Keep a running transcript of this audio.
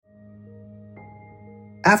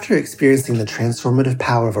After experiencing the transformative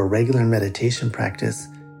power of a regular meditation practice,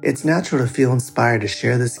 it's natural to feel inspired to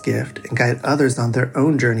share this gift and guide others on their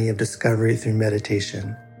own journey of discovery through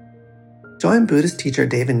meditation. Join Buddhist teacher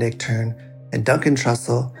David Nichtern and Duncan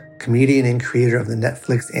Trussell, comedian and creator of the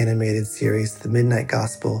Netflix animated series The Midnight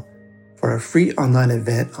Gospel, for a free online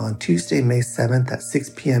event on Tuesday, May 7th at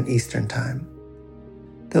 6 p.m. Eastern Time.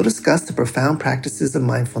 They'll discuss the profound practices of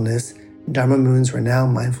mindfulness in Dharma Moon's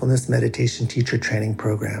renowned mindfulness meditation teacher training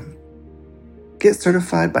program. Get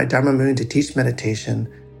certified by Dharma Moon to teach meditation,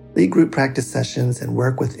 lead group practice sessions, and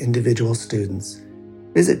work with individual students.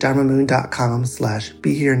 Visit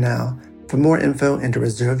dharmamoon.com/BeHereNow for more info and to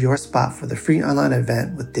reserve your spot for the free online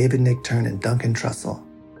event with David Nichtern and Duncan Trussell.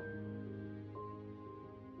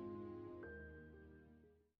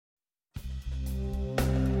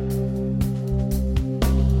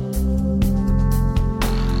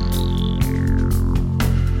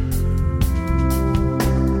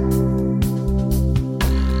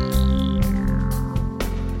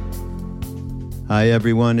 Hi,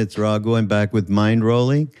 everyone. It's Raghu. I'm back with Mind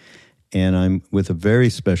Rolling, and I'm with a very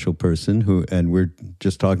special person and we're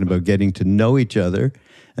just talking about getting to know each other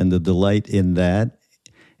and the delight in that.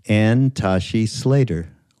 Anne Tashi Slater.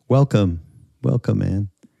 Welcome. Welcome, Anne.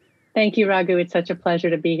 Thank you, Raghu. It's such a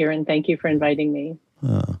pleasure to be here, and thank you for inviting me.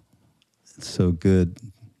 Oh, it's so good.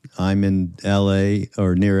 I'm in L.A.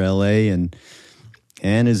 or near L.A., and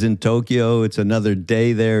Anne is in Tokyo. It's another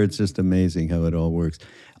day there. It's just amazing how it all works.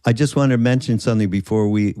 I just want to mention something before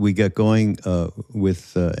we get going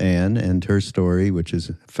with Anne and her story, which is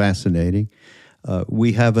fascinating.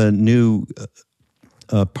 We have a new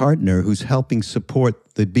partner who's helping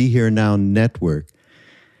support the Be Here Now network.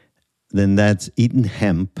 Then that's Eaton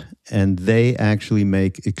Hemp, and they actually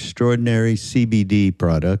make extraordinary CBD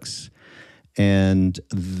products. And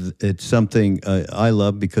it's something I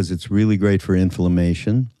love because it's really great for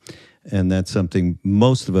inflammation, and that's something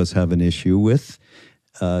most of us have an issue with.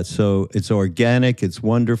 So it's organic, it's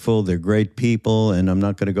wonderful, they're great people, and I'm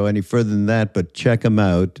not going to go any further than that, but check them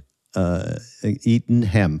out, Eaton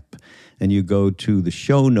Hemp. And you go to the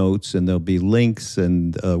show notes, and there'll be links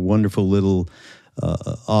and a wonderful little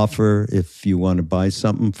offer. If you want to buy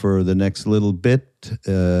something for the next little bit,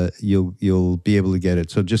 you'll be able to get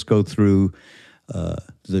it. So just go through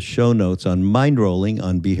the show notes on Mind Rolling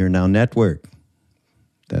on Be Here Now Network.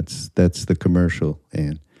 That's the commercial,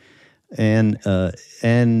 Anne. And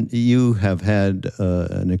you have had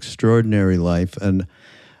an extraordinary life, and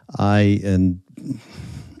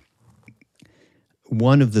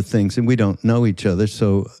one of the things, and we don't know each other,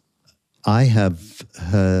 so I have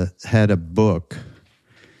had a book.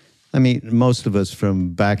 I mean, most of us from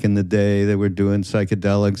back in the day, they were doing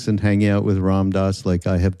psychedelics and hanging out with Ram Dass, like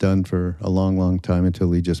I have done for a long, long time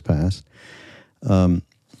until he just passed. And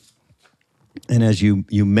as you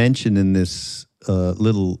mentioned in this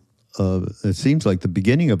little. It seems like the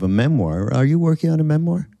beginning of a memoir. Are you working on a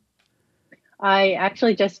memoir? I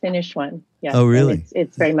actually just finished one. Yes. Oh, really?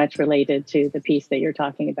 It's very much related to the piece that you're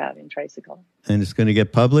talking about in Tricycle. And it's going to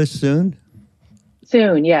get published soon?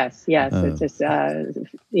 Soon, yes. It's just, settling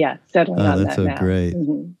on that now. That's so great.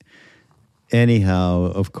 Mm-hmm. Anyhow,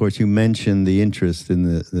 of course, you mentioned the interest in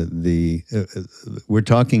the we're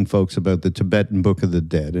talking, folks, about the Tibetan Book of the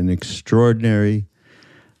Dead, an extraordinary,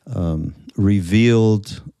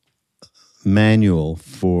 revealed manual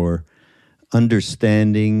for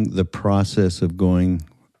understanding the process of going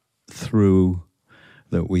through,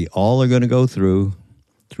 that we all are going to go through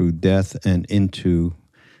death and into,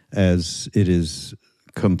 as it is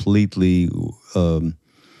completely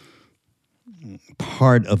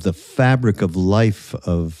part of the fabric of life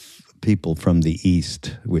of people from the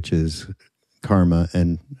East, which is karma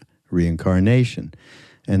and reincarnation.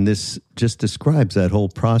 And this just describes that whole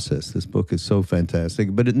process. This book is so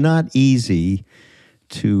fantastic, but it's not easy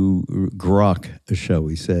to grok, shall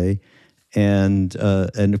we say. And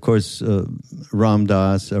of course, Ram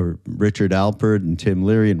Dass, or Richard Alpert, and Tim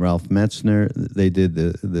Leary, and Ralph Metzner, they did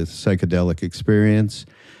the psychedelic experience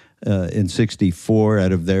in '64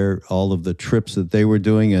 out of all of the trips that they were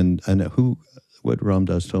doing. And what Ram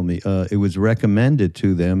Dass told me, it was recommended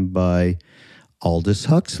to them by Aldous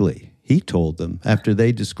Huxley. He told them, after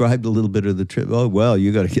they described a little bit of the trip, oh, well,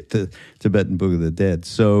 you got to get the Tibetan Book of the Dead.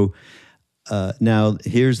 So now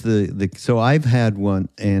here's so I've had one,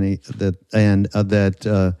 Annie,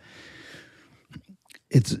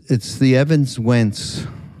 it's the Evans Wentz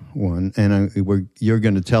one, and you're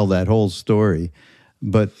going to tell that whole story,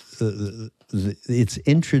 but it's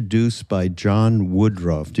introduced by John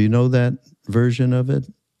Woodruff. Do you know that version of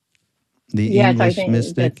it? The English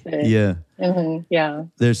mystic? The Yeah.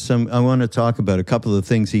 There's some, I want to talk about a couple of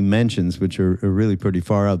things he mentions, which are really pretty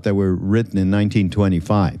far out, that were written in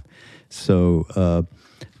 1925. So,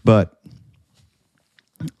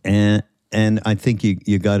 and I think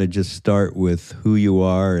you got to just start with who you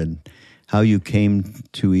are and how you came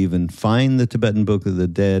to even find the Tibetan Book of the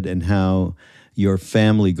Dead, and how your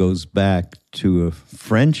family goes back to a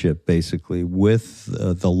friendship, basically, with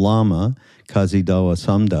the Lama, Kazi Dawa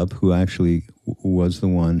Samdap, who actually was the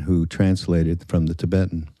one who translated from the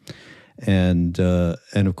Tibetan. And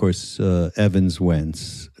of course, Evans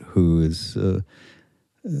Wentz, who is...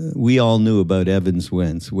 we all knew about Evans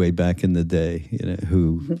Wentz way back in the day,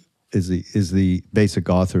 who is the basic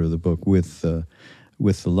author of the book with the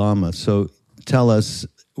Lama. So tell us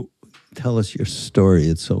your story.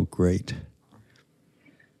 It's so great.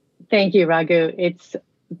 Thank you, Raghu. It's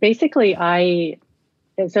basically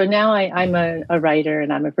so now I'm a writer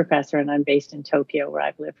and I'm a professor, and I'm based in Tokyo, where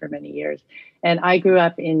I've lived for many years. And I grew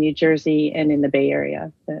up in New Jersey and in the Bay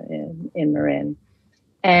Area, in Marin.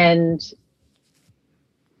 And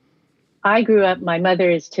I grew up, my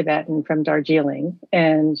mother is Tibetan from Darjeeling,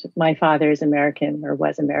 and my father is American, or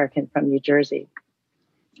was American, from New Jersey.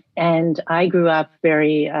 And I grew up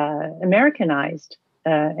very Americanized.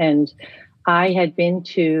 And I had been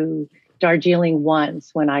to Darjeeling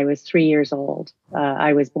once when I was 3 years old.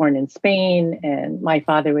 I was born in Spain, and my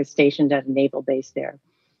father was stationed at a naval base there.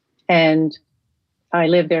 And I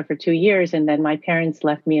lived there for 2 years, and then my parents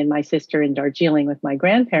left me and my sister in Darjeeling with my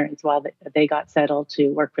grandparents while they got settled to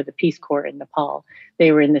work for the Peace Corps in Nepal.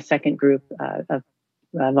 They were in the second group of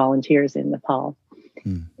volunteers in Nepal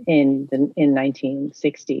in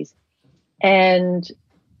 1960s. And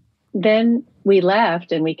then we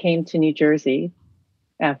left and we came to New Jersey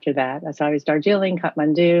after that. So I was Darjeeling,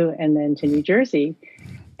 Kathmandu, and then to New Jersey.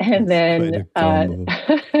 And then,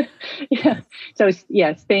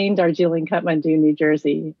 Spain, Darjeeling, Kathmandu, New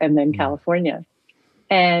Jersey, and then California.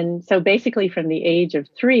 And so basically from the age of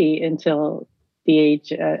 3 until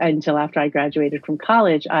after I graduated from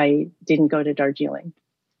college, I didn't go to Darjeeling.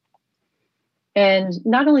 And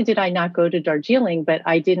not only did I not go to Darjeeling, but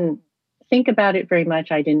I didn't think about it very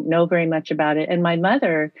much. I didn't know very much about it. And my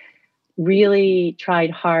mother really tried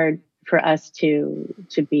hard for us to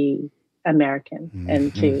be American,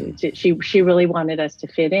 and she really wanted us to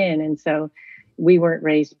fit in. And so we weren't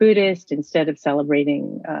raised Buddhist. Instead of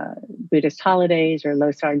celebrating Buddhist holidays or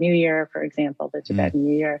Losar New Year, for example, the Tibetan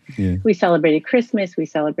New Year, we celebrated Christmas, we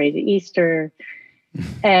celebrated Easter.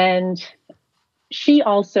 And she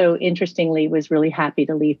also, interestingly, was really happy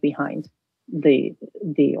to leave behind the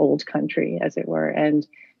old country, as it were. And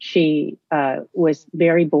she was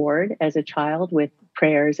very bored as a child with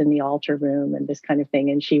prayers in the altar room and this kind of thing.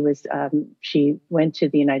 And she went to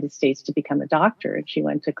the United States to become a doctor, and she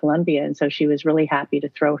went to Columbia. And so she was really happy to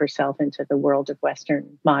throw herself into the world of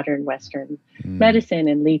modern Western medicine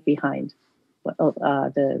and leave behind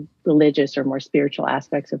the religious or more spiritual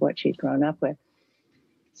aspects of what she'd grown up with.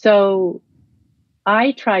 So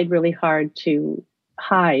I tried really hard to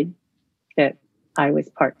hide that I was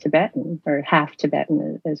part Tibetan, or half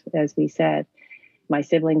Tibetan, as we said, my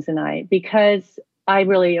siblings and I, because I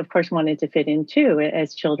really, of course, wanted to fit in too,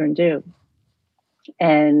 as children do.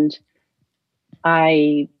 And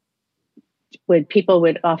people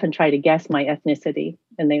would often try to guess my ethnicity,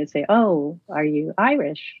 and they would say, "Oh, are you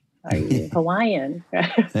Irish? Are you Hawaiian?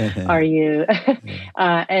 Are you?"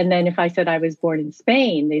 And then if I said I was born in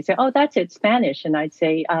Spain, they'd say, "Oh, that's it, Spanish." And I'd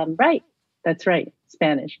say, "Right, that's right,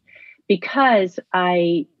 Spanish." Because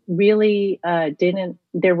I really didn't.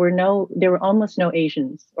 There were almost no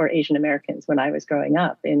Asians or Asian Americans when I was growing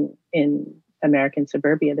up in American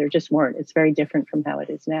suburbia. There just weren't. It's very different from how it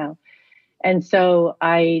is now. And so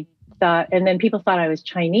I thought, and then people thought I was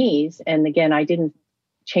Chinese. And again, I didn't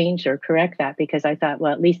change or correct that, because I thought,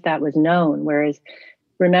 well, at least that was known. Whereas,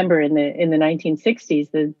 remember, in the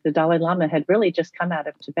 1960s, the Dalai Lama had really just come out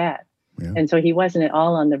of Tibet. Yeah. And so he wasn't at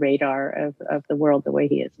all on the radar of the world the way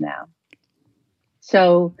he is now.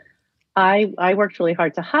 So I worked really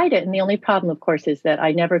hard to hide it. And the only problem, of course, is that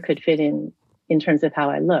I never could fit in terms of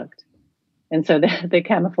how I looked. And so the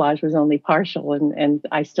camouflage was only partial, and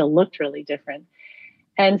I still looked really different.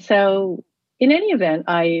 And so in any event,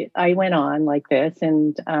 I went on like this,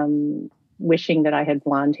 and wishing that I had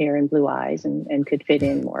blonde hair and blue eyes and could fit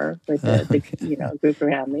in more with the group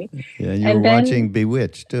around me. Yeah, you were watching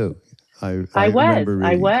Bewitched too. I remember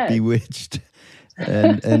reading Bewitched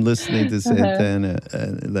and listening to Santana.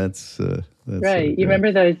 That's right. You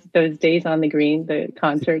remember those days on the green, the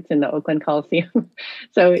concerts in the Oakland Coliseum?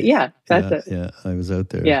 So that's it. Yeah, I was out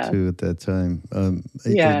there too at that time.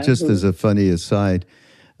 Just as a funny aside,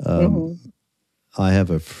 I have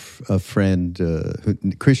a friend,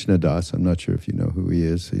 Krishna Das. I'm not sure if you know who he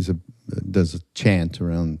is. He's does a chant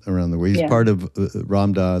around the world. He's part of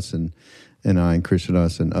Ram Dass and I and Krishna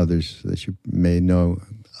Das and others that you may know.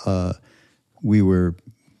 We were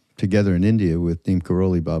together in India with Neem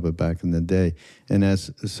Karoli Baba back in the day, and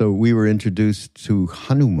so we were introduced to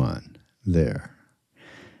Hanuman there,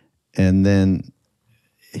 and then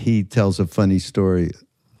he tells a funny story.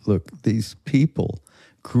 Look, these people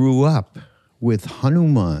grew up with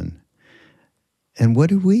Hanuman. And what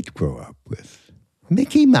did we grow up with?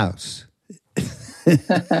 Mickey Mouse.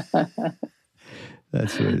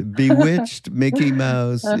 That's right. Bewitched, Mickey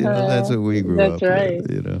Mouse. That's what we grew up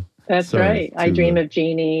with. That's right. I Dream of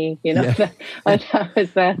Jeannie. That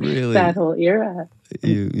was really, that whole era.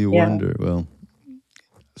 You wonder. Well,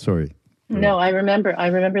 sorry. No, I remember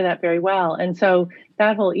that very well. And so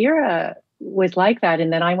that whole era was like that.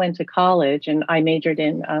 And then I went to college and I majored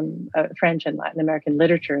in French and Latin American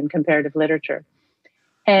literature and comparative literature.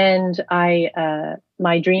 And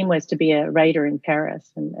my dream was to be a writer in Paris,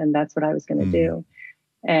 and that's what I was going to do.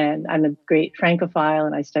 And I'm a great Francophile,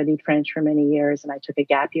 and I studied French for many years, and I took a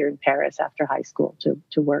gap year in Paris after high school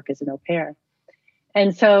to work as an au pair.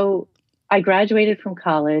 And so I graduated from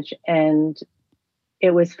college, and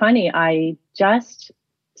it was funny.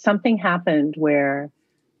 Something happened where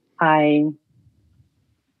I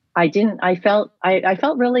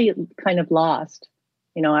felt really kind of lost.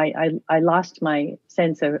 I lost my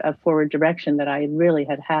sense of forward direction that I really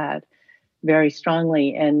had very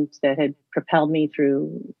strongly, and that had propelled me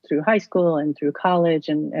through high school and through college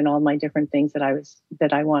and all my different things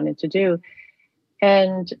that I wanted to do.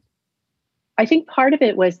 And I think part of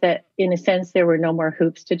it was that, in a sense, there were no more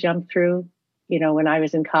hoops to jump through. When I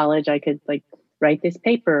was in college, I could write this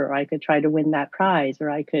paper, or I could try to win that prize, or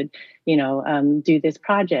I could, do this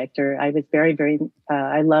project, or I was very, very,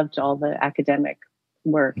 I loved all the academic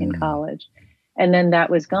work in college. And then that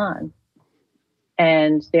was gone.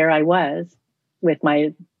 And there I was with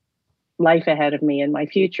my life ahead of me and my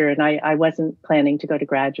future. And I wasn't planning to go to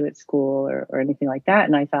graduate school or anything like that.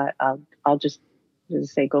 And I thought, I'll just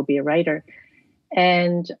say, go be a writer.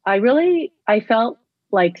 And I felt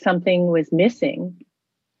like something was missing.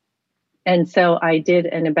 And so I did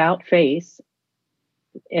an about face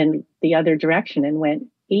in the other direction and went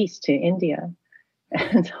east to India.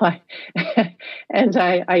 And so I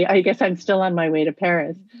guess I'm still on my way to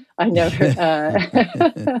Paris. I never,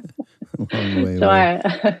 long way away.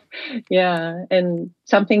 And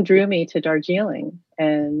something drew me to Darjeeling.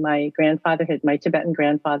 And my Tibetan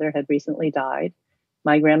grandfather had recently died.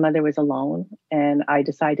 My grandmother was alone, and I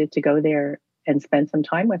decided to go there and spend some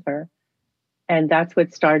time with her. And that's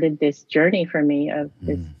what started this journey for me of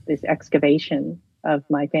this excavation of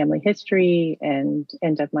my family history and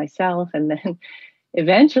of myself, and then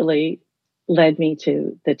eventually led me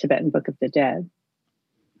to the Tibetan Book of the Dead.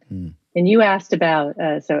 And you asked about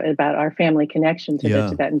our family connection to the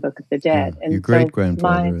Tibetan Book of the Dead. And your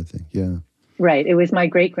great-grandfather, I think, Right. It was my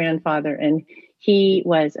great-grandfather, and he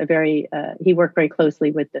was he worked very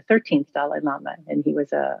closely with the 13th Dalai Lama, and he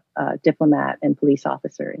was a diplomat and police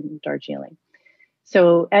officer in Darjeeling.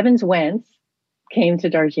 So Evans Wentz came to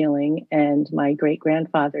Darjeeling, and my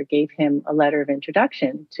great-grandfather gave him a letter of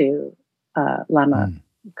introduction to Lama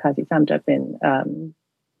Kazi Samdrup in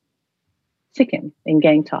Sikkim, in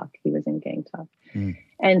Gangtok. He was in Gangtok.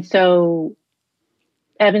 And so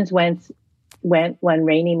Evans Wentz went one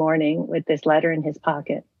rainy morning with this letter in his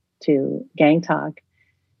pocket to Gangtok.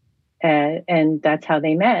 And that's how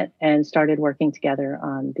they met and started working together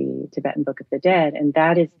on the Tibetan Book of the Dead. And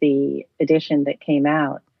that is the edition that came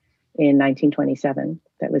out in 1927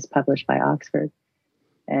 that was published by Oxford.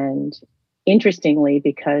 And interestingly,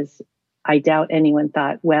 because I doubt anyone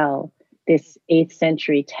thought, well, this 8th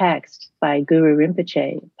century text by Guru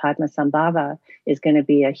Rinpoche, Padmasambhava, is going to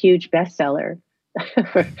be a huge bestseller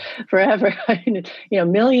forever.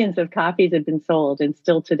 Millions of copies have been sold, and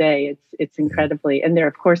still today it's incredibly. And there,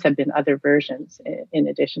 of course, have been other versions in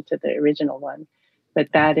addition to the original one, but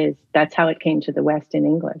that's how it came to the West in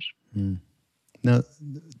English. Now,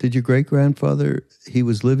 did your great-grandfather? He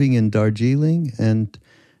was living in Darjeeling, and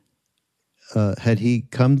had he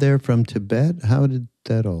come there from Tibet? How did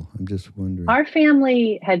that all? I'm just wondering. Our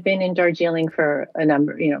family had been in Darjeeling for a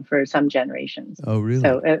number, for some generations. Oh, really?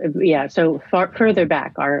 So, so further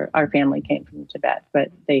back, our family came from Tibet,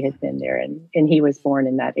 but they had been there, and he was born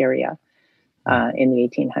in that area in the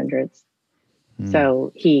 1800s.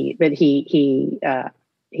 So he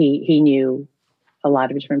knew a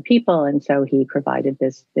lot of different people, and so he provided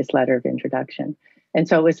this letter of introduction. And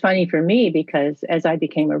so it was funny for me because as I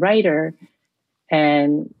became a writer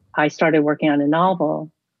and I started working on a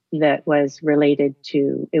novel, that was related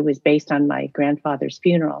to, it was based on my grandfather's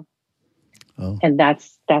funeral. Oh. And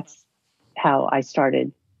that's how I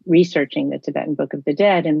started researching the Tibetan Book of the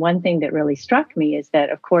Dead. And one thing that really struck me is that,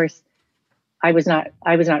 of course, I was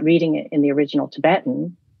not reading it in the original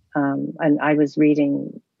Tibetan, and I was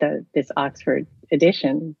reading this Oxford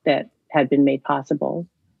edition that had been made possible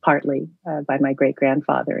partly by my great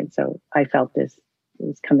grandfather, and so I felt this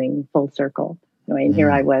was coming full circle. And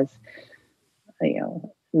here I was,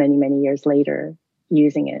 many years later,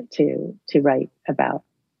 using it to write about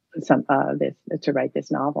to write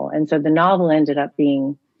this novel. And so the novel ended up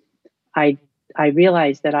being, I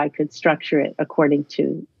realized that I could structure it according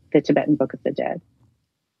to the Tibetan Book of the Dead.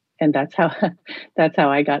 And that's how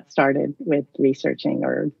I got started with researching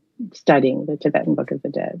or studying the Tibetan Book of the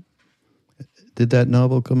Dead. Did that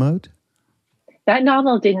novel come out? That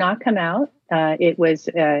novel did not come out. It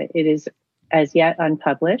is as yet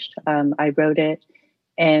unpublished. I wrote it,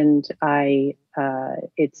 and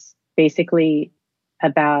it's basically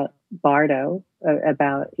about Bardo,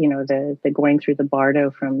 about the going through the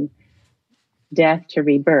Bardo from death to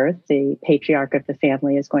rebirth. The patriarch of the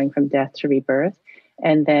family is going from death to rebirth.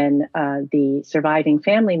 And then the surviving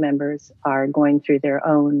family members are going through their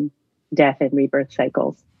own death and rebirth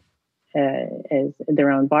cycles as their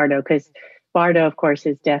own Bardo. Because Bardo, of course,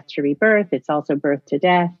 is death to rebirth. It's also birth to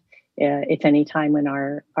death. It's any time when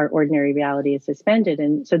our ordinary reality is suspended.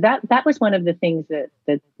 And so that was one of the things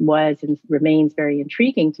that was and remains very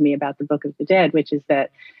intriguing to me about the Book of the Dead, which is that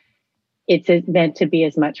it's meant to be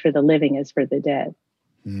as much for the living as for the dead.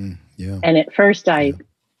 Yeah. And at first I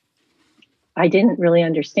didn't really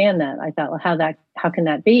understand that. I thought, well, how can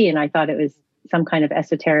that be? And I thought it was some kind of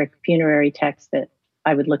esoteric funerary text that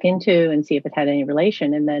I would look into and see if it had any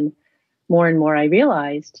relation. And then more and more I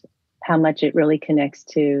realized how much it really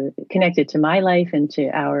connected to my life and to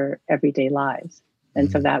our everyday lives. And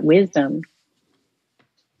so that wisdom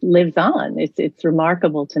lives on. It's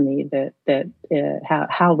remarkable to me that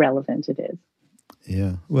how relevant it is.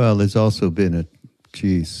 Yeah. Well, there's also been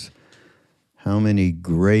how many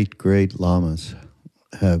great lamas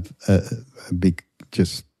have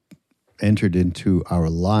just entered into our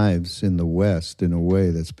lives in the West in a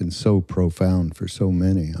way that's been so profound for so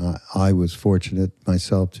many. I was fortunate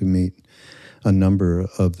myself to meet a number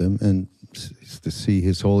of them and to see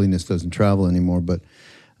His Holiness doesn't travel anymore, but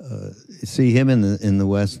see him in the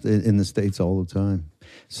West, in the States all the time.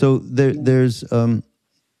 So there's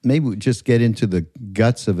maybe we just get into the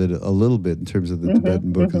guts of it a little bit in terms of the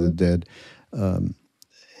Tibetan Book of the Dead,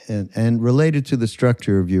 and related to the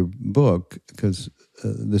structure of your book, because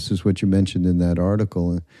this is what you mentioned in that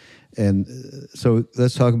article. And so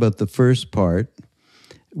let's talk about the first part,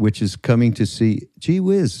 which is coming to see, gee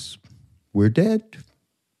whiz, we're dead.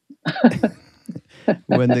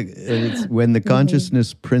 When the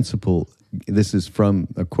consciousness principle, this is from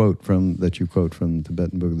a quote that you quote from the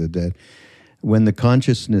Tibetan Book of the Dead, when the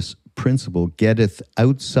consciousness principle getteth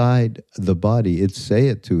outside the body, it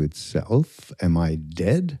saith to itself, am I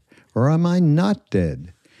dead or am I not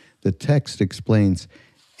dead? The text explains,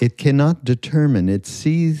 it cannot determine, it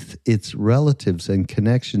sees its relatives and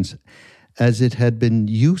connections as it had been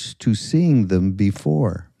used to seeing them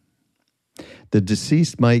before. The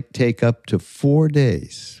deceased might take up to 4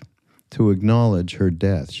 days to acknowledge her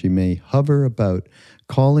death. She may hover about,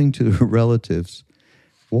 calling to her relatives,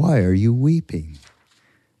 why are you weeping?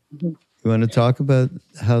 You want to talk about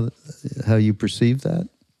how you perceive that?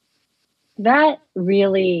 That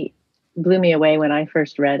really blew me away when I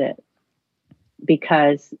first read it,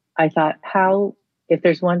 because I thought, if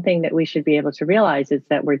there's one thing that we should be able to realize, it's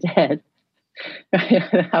that we're dead.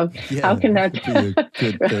 How can that be a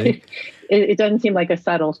good right? thing? It doesn't seem like a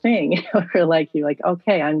subtle thing. Or like you're like,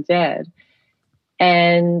 okay, I'm dead.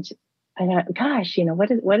 And I thought, gosh,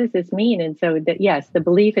 what does this mean? And so yes, the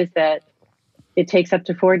belief is that it takes up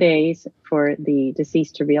to 4 days for the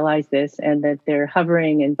deceased to realize this, and that they're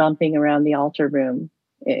hovering and bumping around the altar room,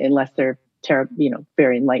 unless they're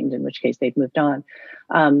very enlightened, in which case they've moved on.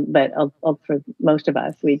 But for most of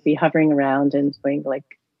us, we'd be hovering around and going like,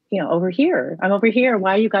 over here, I'm over here.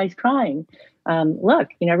 Why are you guys crying? Look,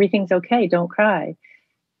 everything's okay. Don't cry.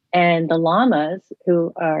 And the lamas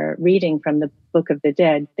who are reading from the Book of the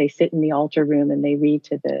Dead, they sit in the altar room and they read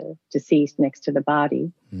to the deceased next to the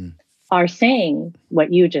body, are saying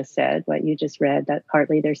what you just said, what you just read, that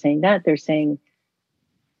partly they're saying they're saying,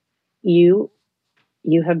 you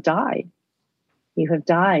have died. You have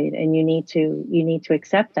died, and you need to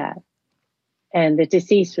accept that. And the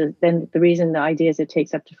deceased, then the reason the idea is it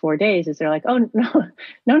takes up to 4 days is they're like, oh,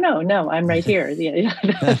 no, I'm right here.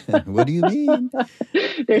 What do you mean?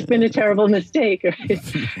 There's been a terrible mistake. Right?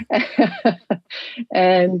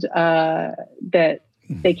 And that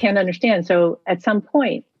they can't understand. So at some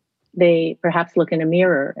point, they perhaps look in a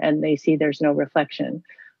mirror and they see there's no reflection,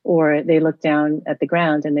 or they look down at the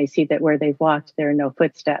ground and they see that where they've walked, there are no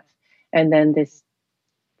footsteps. And then this,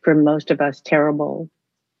 for most of us, terrible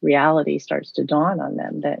reality starts to dawn on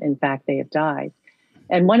them that in fact they have died.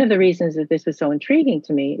 And one of the reasons that this was so intriguing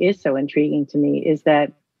to me, is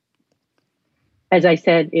that, as I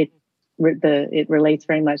said, it relates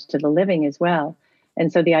very much to the living as well.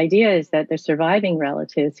 And so the idea is that the surviving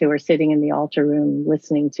relatives who are sitting in the altar room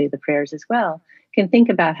listening to the prayers as well can think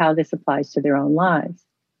about how this applies to their own lives,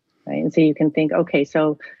 right? And so you can think, okay,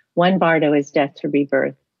 so one bardo is death to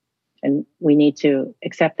rebirth, and we need to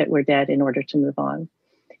accept that we're dead in order to move on.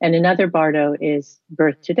 And another bardo is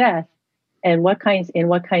birth to death. And in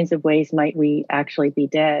what kinds of ways might we actually be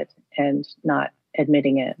dead and not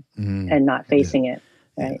admitting it and not facing it?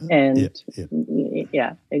 Right. Yeah. And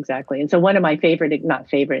yeah, exactly. And so one of my not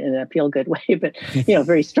favorite in a feel good way, but,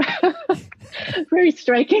 very very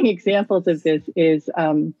striking examples of this is,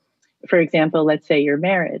 for example, let's say your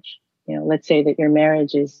marriage, let's say that your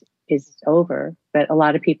marriage is over, but a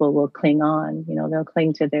lot of people will cling on, they'll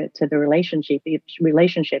cling to the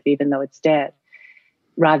relationship, even though it's dead,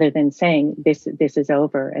 rather than saying this is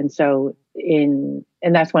over. And so and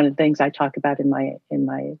that's one of the things I talk about in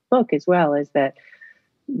my book as well, is that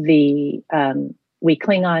we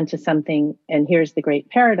cling on to something, and here's the great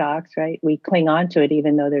paradox, right? We cling on to it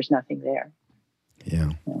even though there's nothing there.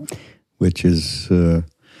 Yeah. Which is,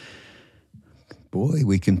 boy,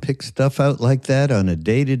 we can pick stuff out like that on a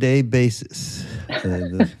day-to-day basis.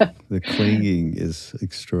 The clinging is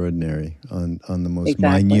extraordinary on the most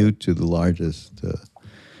minute to the largest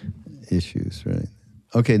issues, right?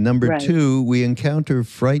 Okay, number 2, we encounter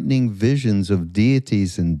frightening visions of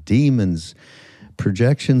deities and demons,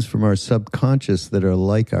 projections from our subconscious that are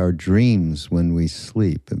like our dreams when we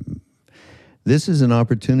sleep. This is an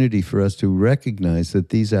opportunity for us to recognize that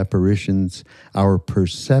these apparitions, our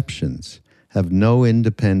perceptions, have no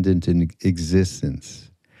independent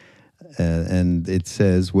existence. And it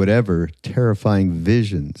says, whatever terrifying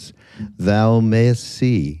visions thou mayest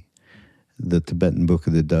see, the Tibetan Book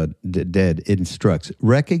of the Dead instructs,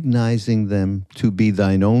 recognizing them to be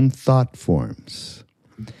thine own thought forms.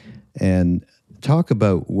 And talk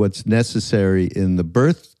about what's necessary in the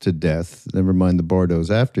birth to death, never mind the bardos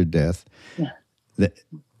after death. Yeah. That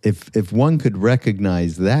if one could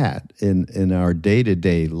recognize that in our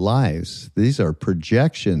day-to-day lives, these are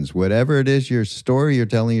projections. Whatever it is, your story you're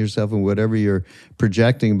telling yourself and whatever you're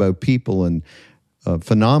projecting about people and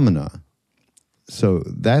phenomena. So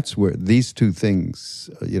that's where these two things,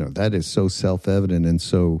 that is so self-evident and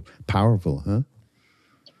so powerful, huh?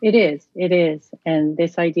 It is. And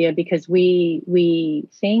this idea, because we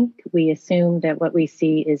assume that what we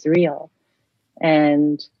see is real.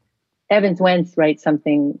 And Evans Wentz writes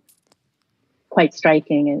something quite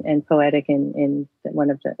striking and poetic in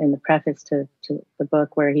the preface to the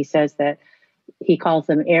book, where he says that he calls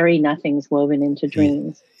them airy nothings woven into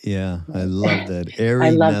dreams. Yeah, I love that.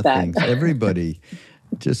 Airy nothings. That. Everybody,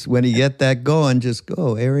 just when you get that going, just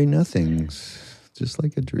go airy nothings, just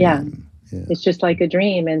like a dream. Yeah. Yeah. It's just like a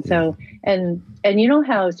dream. And so, and you know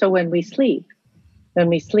how, so when we sleep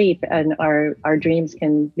and our dreams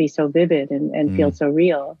can be so vivid and feel so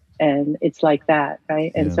real, and it's like that,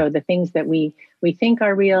 right? And so the things that we think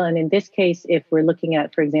are real, and in this case, if we're looking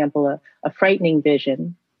at, for example, a frightening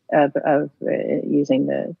vision of using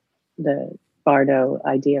the Bardo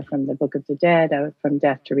idea from the Book of the Dead, from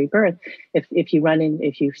death to rebirth, if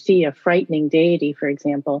you see a frightening deity, for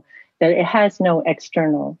example, that it has no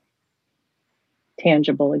external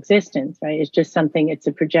tangible existence, right? It's just something, it's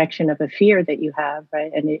a projection of a fear that you have,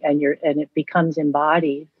 right? And it becomes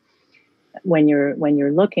embodied when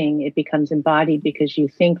you're looking, it becomes embodied because you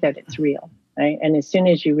think that it's real, right? And as soon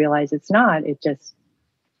as you realize it's not, it just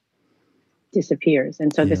disappears.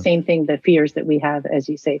 And so the same thing, the fears that we have, as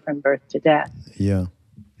you say, from birth to death. Yeah.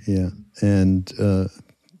 And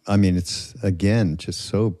I mean, it's, again, just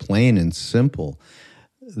so plain and simple.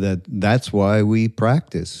 That's why we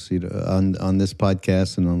practice, on this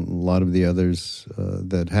podcast and on a lot of the others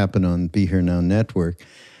that happen on Be Here Now Network.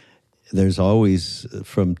 There's always,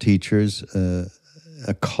 from teachers,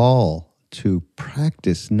 a call to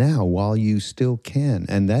practice now while you still can.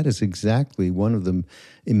 And that is exactly one of the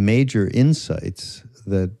major insights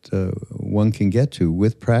that one can get to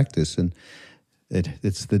with practice. And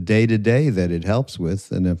it's the day-to-day that it helps with.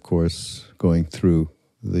 And, of course, going through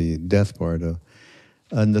the death part.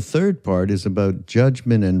 And the third part is about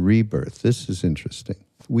judgment and rebirth. This is interesting.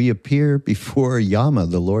 We appear before Yama,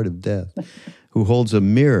 the Lord of Death, who holds a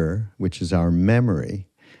mirror, which is our memory.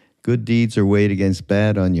 Good deeds are weighed against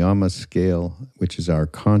bad on Yama's scale, which is our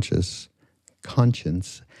conscience.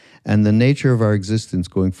 And the nature of our existence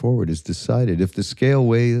going forward is decided. If the scale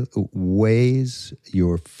weighs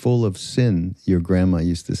you're full of sin, your grandma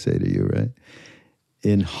used to say to you, right?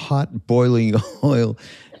 In hot boiling oil,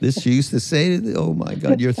 this she used to say to oh my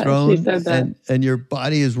God, you're thrown and your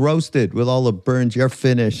body is roasted with all the burns, you're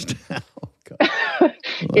finished. Oh God.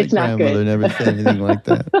 It's not good. My grandmother never said anything like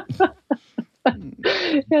that.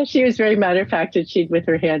 Yeah, she was very matter of fact, and she'd with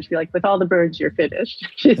her hand, she'd be like, with all the birds, you're finished.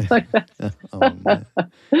 She's like that.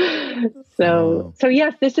 So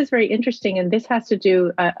yes, this is very interesting. And this has to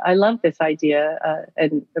do, I love this idea.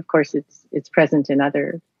 And of course, it's present in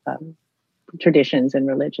other traditions and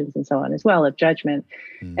religions and so on as well, of judgment.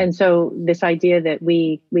 And so this idea that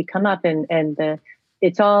we come up and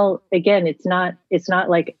it's all, again, it's not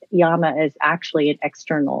like Yama is actually an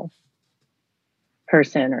external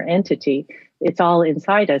person or entity. It's all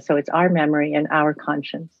inside us. So it's our memory and our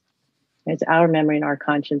conscience. It's our memory and our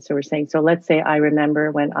conscience. So we're saying, so let's say I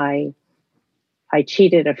remember when I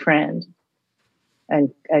cheated a friend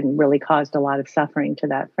and really caused a lot of suffering to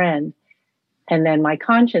that friend. And then my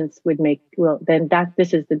conscience would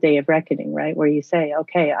this is the day of reckoning, right? Where you say,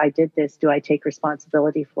 okay, I did this. Do I take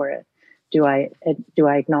responsibility for it? Do I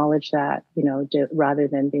acknowledge that, rather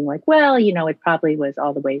than being like, well, it probably was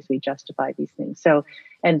all the ways we justify these things. So,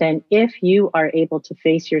 and then if you are able to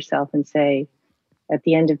face yourself and say, at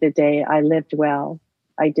the end of the day, I lived well,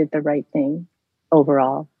 I did the right thing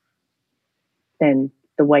overall, then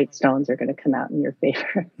the white stones are going to come out in your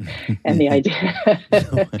favor. And the idea,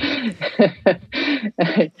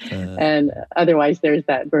 and otherwise there's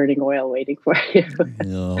that burning oil waiting for you.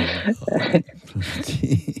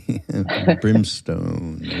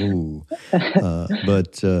 Brimstone. Ooh.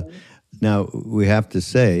 But now we have to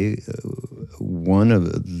say, one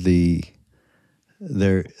of the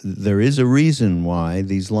there is a reason why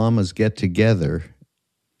these lamas get together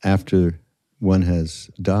after one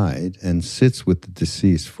has died and sits with the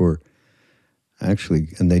deceased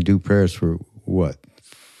and they do prayers for what,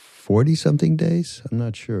 40-something days? I'm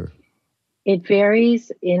not sure. It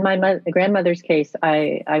varies. In my grandmother's case,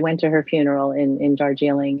 I went to her funeral in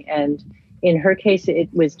Darjeeling, and in her case, it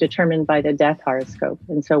was determined by the death horoscope.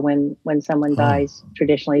 And so when someone dies,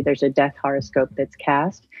 traditionally there's a death horoscope that's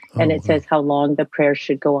cast, and it says how long the prayers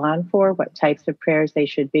should go on for, what types of prayers they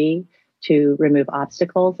should be to remove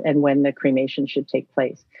obstacles, and when the cremation should take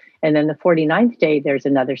place. And then the 49th day, there's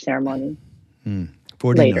another ceremony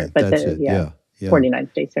 49th, later. But that's it. Yeah.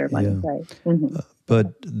 49th day ceremony, right. Mm-hmm.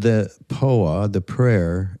 But the poa, the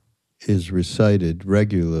prayer, is recited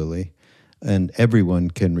regularly, and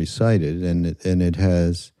everyone can recite it. And it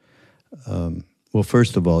has, well,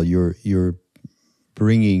 first of all, you're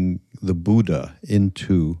bringing the Buddha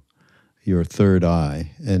into your third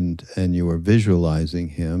eye, and you are visualizing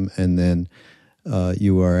him, and then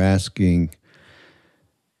you are asking,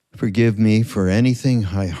 forgive me for anything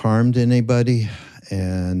I harmed anybody,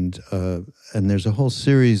 and there's a whole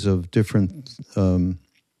series of different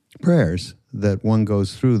prayers that one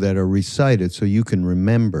goes through that are recited so you can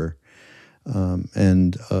remember,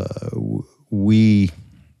 we,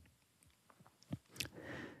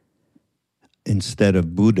 instead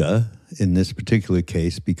of Buddha, in this particular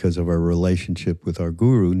case, because of our relationship with our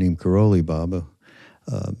guru, Neem Karoli Baba,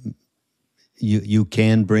 you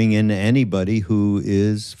can bring in anybody who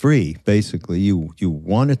is free, basically. You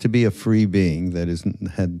want it to be a free being that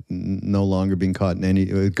had no longer been caught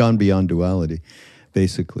in gone beyond duality,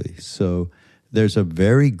 basically. So there's a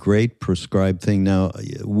very great prescribed thing. Now,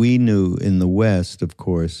 we knew in the West, of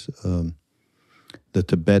course, the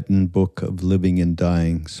Tibetan Book of Living and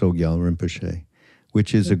Dying, Sogyal Rinpoche,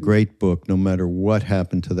 which is a great book, no matter what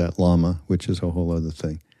happened to that Lama, which is a whole other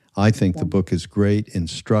thing. I think the book is great,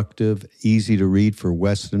 instructive, easy to read for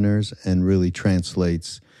Westerners, and really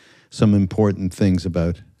translates some important things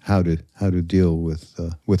about how to deal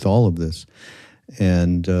with all of this.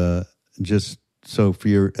 And just so for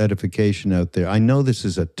your edification out there, I know this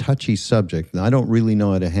is a touchy subject, and I don't really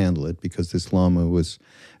know how to handle it because this Lama was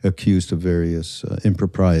accused of various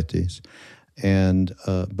improprieties.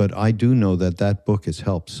 But I do know that book has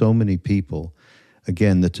helped so many people.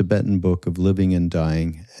 Again, the Tibetan Book of Living and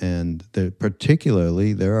Dying, and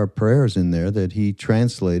particularly there are prayers in there that he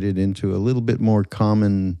translated into a little bit more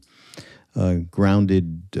common,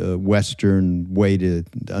 grounded Western way to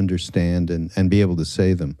understand and be able to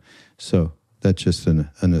say them. So that's just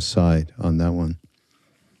an aside on that one.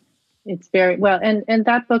 It's very well, and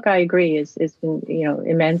that book, I agree, is been,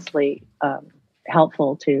 immensely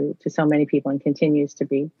helpful to so many people, and continues to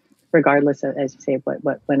be, regardless of, as you say,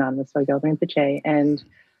 what went on with Sogyal Rinpoche. And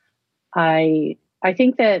I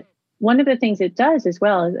think that one of the things it does as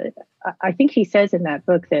well, I think he says in that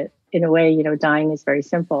book that, in a way, dying is very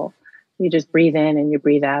simple. You just breathe in and you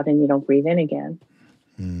breathe out, and you don't breathe in again.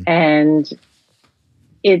 And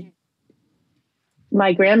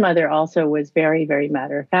my grandmother also was very, very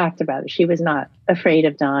matter of fact about it. She was not afraid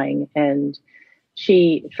of dying. And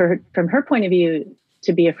from her point of view,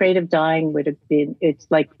 to be afraid of dying it's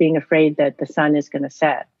like being afraid that the sun is going to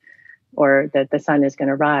set, or that the sun is going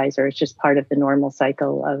to rise, or it's just part of the normal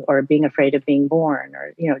cycle or being afraid of being born,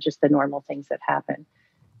 or, just the normal things that happen.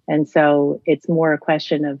 And so it's more a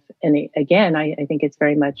question of, and again, I think it's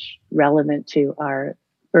very much relevant to our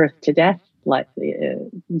birth to death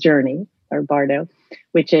journey, or bardo,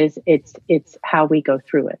 which is it's how we go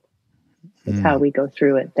through it. It's how we go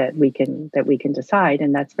through it that we can decide.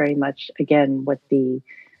 And that's very much, again, what the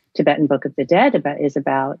Tibetan Book of the Dead is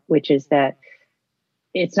about, which is that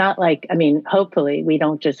it's not like, hopefully we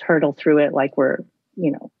don't just hurtle through it like we're,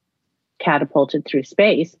 catapulted through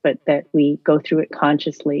space, but that we go through it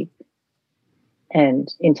consciously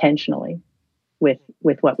and intentionally with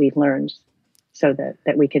what we've learned, so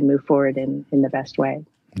that we can move forward in the best way.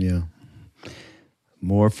 Yeah.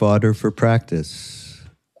 More fodder for practice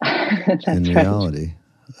in reality.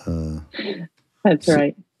 That's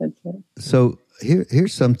right. So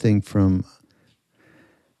here's something from,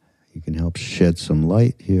 you can help shed some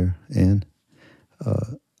light here, Anne.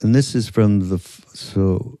 And this is from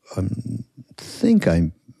think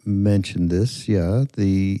I mentioned this,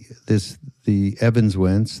 the Evans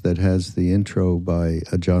Wentz that has the intro by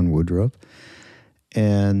John Woodruff.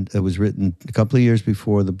 And it was written a couple of years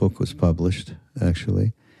before the book was published,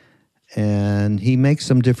 actually. And he makes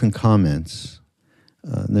some different comments.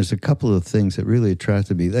 And there's a couple of things that really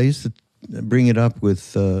attracted me. I used to bring it up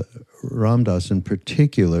with Ram Dass in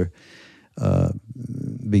particular,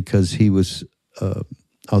 because he was,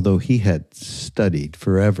 although he had studied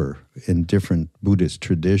forever in different Buddhist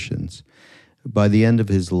traditions, by the end of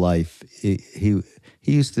his life, he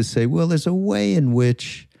used to say, well, there's a way in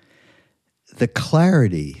which the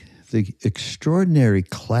clarity, the extraordinary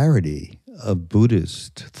clarity of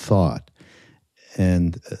Buddhist thought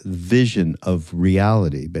and vision of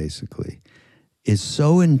reality, basically, is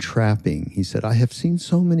so entrapping. He said, I have seen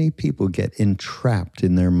so many people get entrapped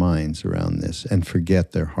in their minds around this and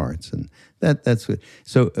forget their hearts. And that's what.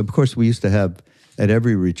 So, of course, we used to have, at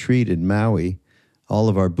every retreat in Maui, all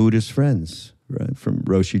of our Buddhist friends, right, from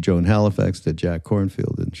Roshi Joan Halifax to Jack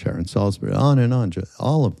Kornfield and Sharon Salisbury, on and on,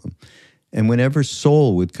 all of them. And whenever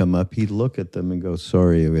soul would come up, he'd look at them and go,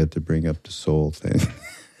 sorry, we had to bring up the soul thing.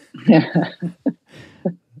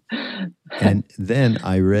 And then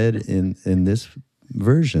I read in this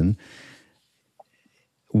version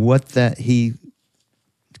that he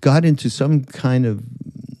got into some kind of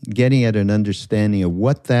getting at an understanding of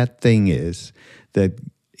what that thing is that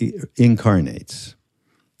incarnates.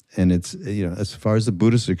 And it's, as far as the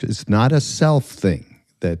Buddhists are, it's not a self thing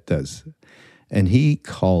that does. And he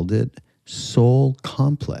called it soul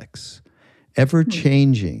complex, ever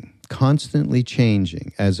changing, constantly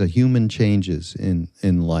changing as a human changes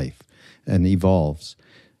in life and evolves.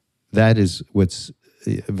 That is what's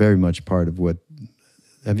very much part of what.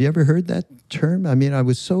 Have you ever heard that term? I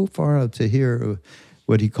was so far out to hear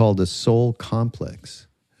what he called a soul complex.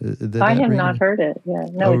 I have not heard it. Yeah,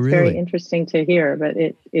 no, it's really very interesting to hear, but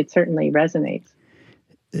it certainly resonates.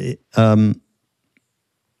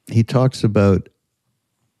 He talks about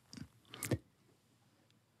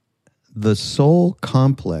the soul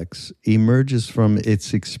complex emerges from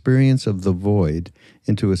its experience of the void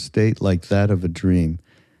into a state like that of a dream.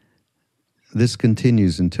 This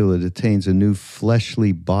continues until it attains a new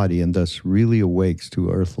fleshly body and thus really awakes to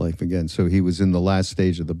earth life again. So he was in the last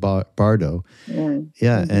stage of the bardo.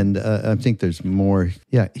 Yeah, and I think there's more.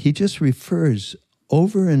 Yeah, he just refers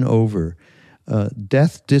over and over,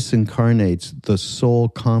 death disincarnates the soul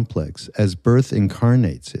complex as birth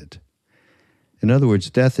incarnates it. In other words,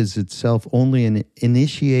 death is itself only an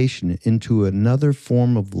initiation into another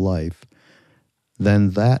form of life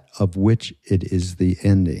than that of which it is the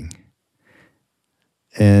ending.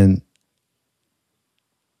 And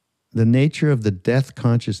the nature of the death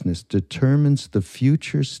consciousness determines the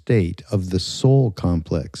future state of the soul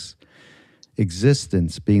complex,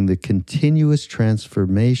 existence being the continuous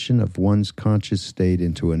transformation of one's conscious state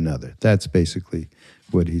into another. That's basically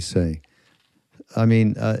what he's saying.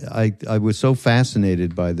 I was so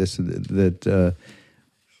fascinated by this that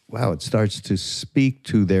wow, it starts to speak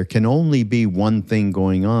to there can only be one thing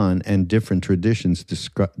going on, and different traditions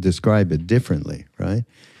describe it differently, right?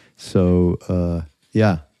 So,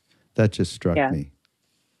 that just struck me.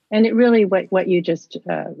 And it really, what you just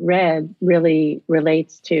read really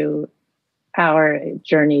relates to our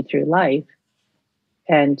journey through life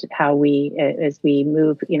and how we, as we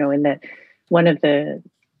move, in that one of the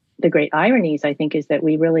great ironies, I think, is that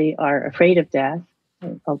we really are afraid of death,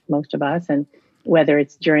 most of us, and whether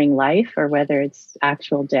it's during life or whether it's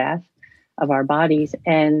actual death of our bodies,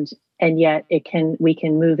 and yet we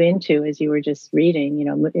can move into, as you were just reading,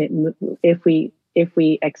 if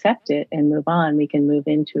we accept it and move on, we can move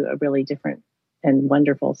into a really different and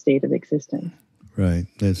wonderful state of existence. Right.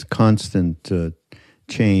 There's constant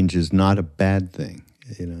change is not a bad thing,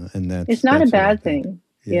 and it's not a bad thing.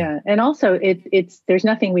 Yeah. And also it's there's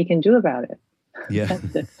nothing we can do about it. Yeah.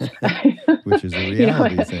 Which is a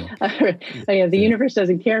reality thing. The universe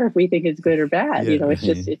doesn't care if we think it's good or bad.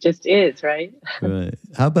 It just is, right? Right.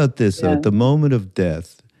 How about this? At the moment of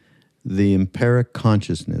death, the empiric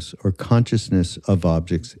consciousness or consciousness of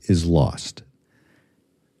objects is lost.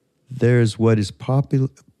 There's what is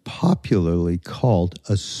popularly called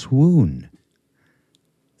a swoon.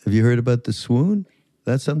 Have you heard about the swoon?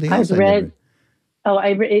 That's something else I've read.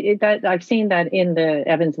 I've seen that in the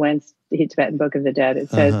Evans Wentz Tibetan Book of the Dead. It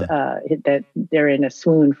says that they're in a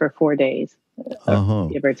swoon for 4 days,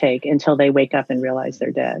 give or take, until they wake up and realize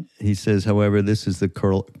they're dead. He says, however, this is the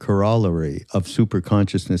corollary of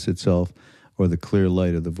superconsciousness itself, or the clear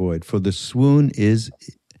light of the void. For the swoon is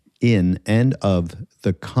in and of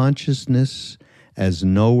the consciousness as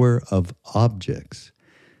knower of objects.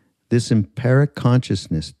 This empiric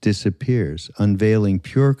consciousness disappears, unveiling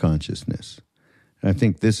pure consciousness. I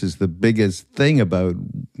think this is the biggest thing about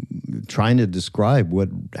trying to describe what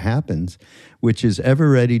happens, which is ever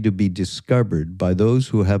ready to be discovered by those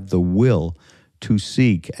who have the will to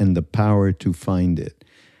seek and the power to find it.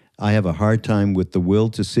 I have a hard time with the will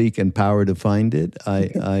to seek and power to find it.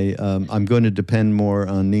 I'm going to depend more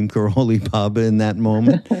on Neem Karoli Baba in that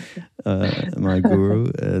moment, my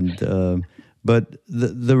guru. But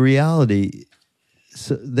the reality.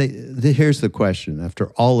 So here's the question.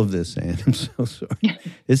 After all of this, Anne, I'm so sorry.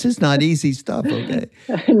 This is not easy stuff, okay?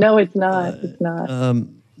 No, it's not. It's not.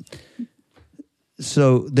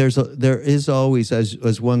 So there is always,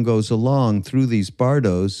 as one goes along through these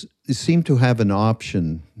bardos, you seem to have an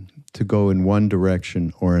option to go in one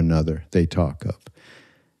direction or another, they talk of.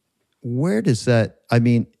 Where does that,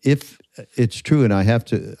 if it's true, and I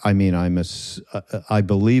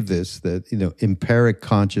believe this, that, empiric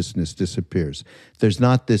consciousness disappears. There's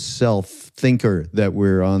not this self-thinker that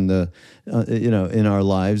we're on in our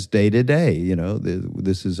lives day to day.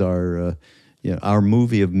 This is our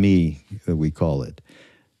movie of me, we call it.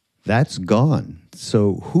 That's gone.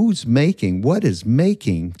 So what is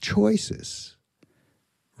making choices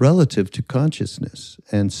relative to consciousness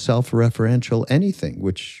and self-referential anything,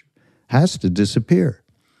 which has to disappear?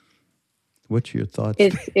 What's your thoughts?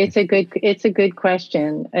 It's a good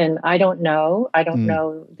question, and I don't know. I don't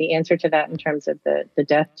know the answer to that in terms of the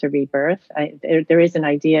death to rebirth. There is an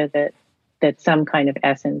idea that some kind of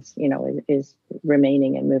essence, is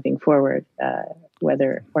remaining and moving forward,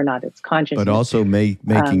 whether or not it's consciousness. But also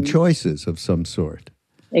making choices of some sort.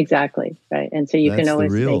 Exactly, right. And so you can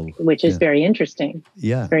always make, which is very interesting.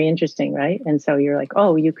 Yeah, it's very interesting, right? And so you're like,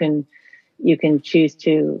 you can choose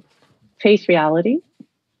to face reality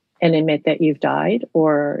and admit that you've died,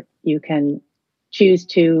 or you can choose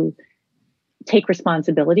to take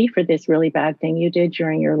responsibility for this really bad thing you did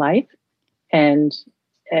during your life, and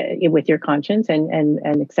with your conscience,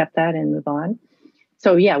 and accept that and move on.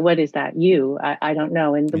 So what is that? I don't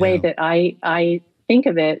know. And the way that I think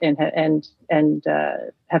of it and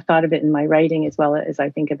have thought of it in my writing as well as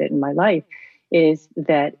I think of it in my life is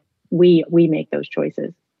that we make those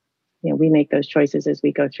choices. We make those choices as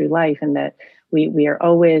we go through life, and that we are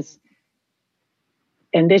always,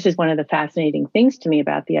 and this is one of the fascinating things to me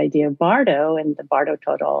about the idea of Bardo and the Bardo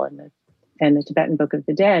Todol and the Tibetan Book of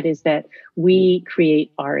the Dead, is that we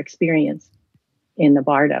create our experience in the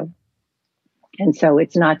Bardo. And so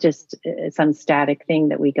it's not just some static thing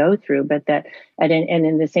that we go through, but that, and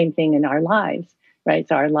in the same thing in our lives, right?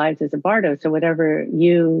 So our lives is a Bardo. So whatever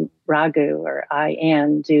you, Raghu, or I,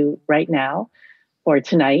 Anne, do right now, or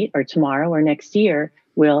tonight, or tomorrow, or next year,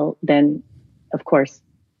 will then, of course,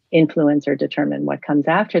 influence or determine what comes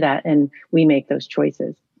after that, and we make those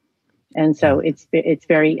choices. And so it's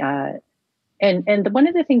very and one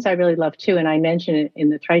of the things I really love too, and I mentioned it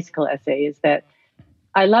in the tricycle essay, is that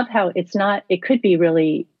I love how it's not. It could be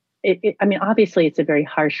really. Obviously, it's a very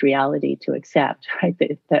harsh reality to accept, right?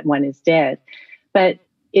 That one is dead, but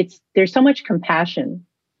there's so much compassion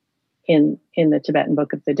in the Tibetan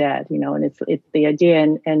Book of the Dead, and it's the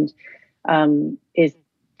idea is,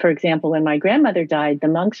 for example, when my grandmother died, the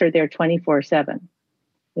monks are there 24/7.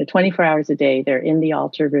 They're 24 hours a day. They're in the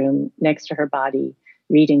altar room next to her body,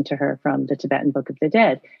 reading to her from the Tibetan Book of the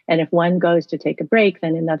Dead. And if one goes to take a break,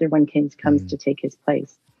 then another one comes to take his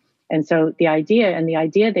place. And so the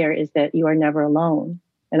idea there is that you are never alone.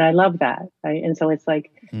 And I love that. Right? And so it's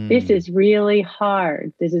like, this is really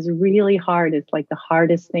hard. This is really hard. It's like the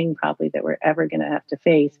hardest thing probably that we're ever going to have to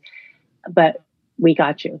face. But we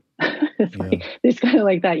got you. It's kind of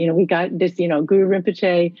like that. We got this, Guru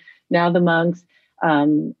Rinpoche, now the monks.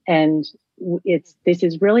 This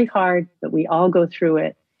is really hard, but we all go through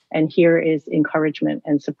it. And here is encouragement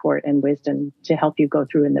and support and wisdom to help you go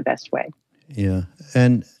through in the best way. Yeah.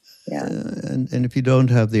 And if you don't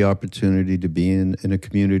have the opportunity to be in a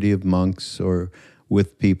community of monks or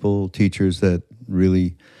with people, teachers that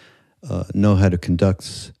really know how to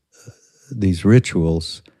conduct these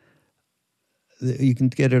rituals, you can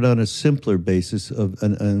get it on a simpler basis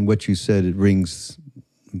and what you said, it rings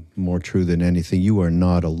more true than anything. You are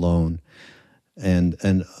not alone. And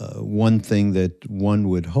one thing that one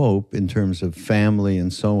would hope in terms of family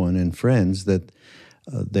and so on and friends, that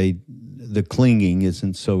the clinging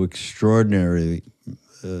isn't so extraordinary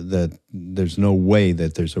that there's no way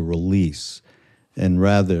that there's a release. And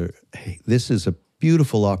rather, hey, this is a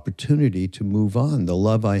beautiful opportunity to move on. The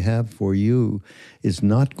love I have for you is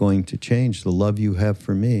not going to change. The love you have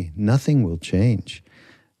for me, nothing will change.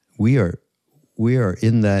 We are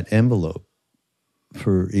in that envelope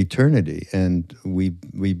for eternity, and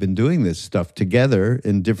we've been doing this stuff together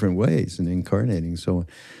in different ways and incarnating. So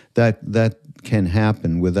that can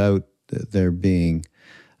happen without there being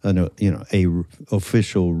a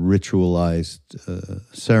official ritualized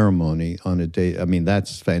ceremony on a day. I mean,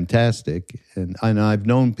 that's fantastic, and I've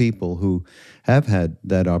known people who have had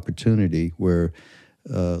that opportunity where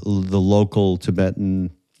the local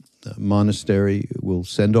Tibetan monastery will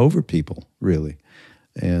send over people, really,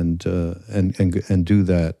 and do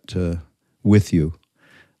that with you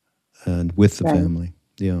and with the family.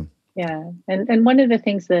 Yeah. Yeah. And one of the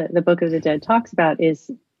things that the Book of the Dead talks about is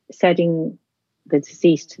setting the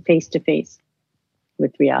deceased face to face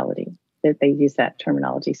with reality. That they use that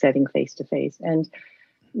terminology, setting face to face. And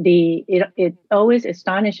it always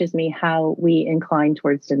astonishes me how we incline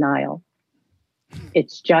towards denial.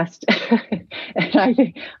 It's just,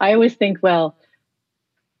 and I always think, well,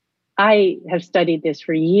 I have studied this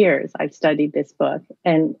for years. I've studied this book,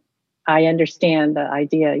 and I understand the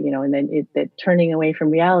idea, and then that turning away from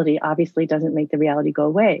reality obviously doesn't make the reality go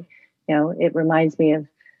away. It reminds me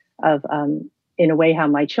of in a way how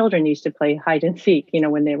my children used to play hide and seek,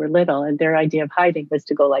 when they were little, and their idea of hiding was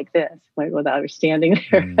to go like this, right, without standing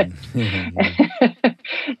there.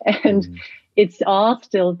 And it's all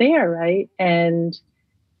still there, right? And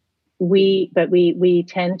we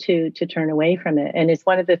tend to turn away from it. And it's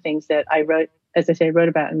one of the things that I wrote, as I say, I wrote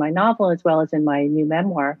about in my novel as well as in my new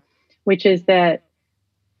memoir, which is that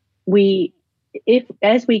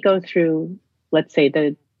as we go through, let's say,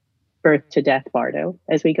 the birth to death bardo,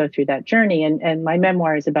 as we go through that journey, and my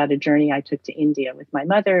memoir is about a journey I took to India with my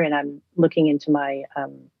mother, and I'm looking into my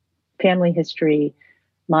family history,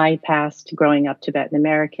 my past growing up Tibetan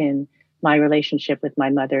American, my relationship with my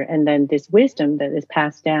mother, and then this wisdom that is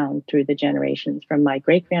passed down through the generations from my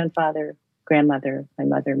great-grandfather, grandmother, my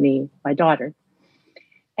mother, me, my daughter.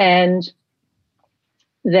 And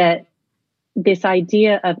that this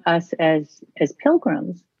idea of us as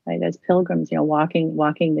pilgrims, right, as pilgrims,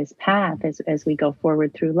 walking this path as we go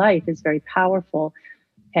forward through life is very powerful.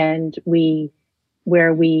 And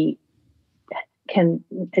where we can,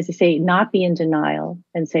 as I say, not be in denial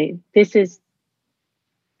and say, this is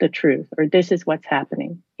the truth, or this is what's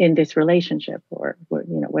happening in this relationship, or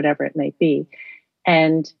whatever it may be.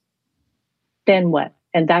 And then what?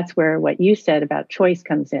 And that's where what you said about choice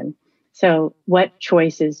comes in. So what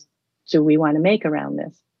choices do we want to make around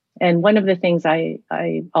this? And one of the things I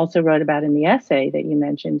also wrote about in the essay that you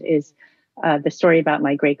mentioned is the story about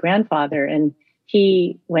my great-grandfather. And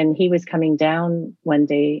when he was coming down one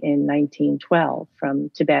day in 1912 from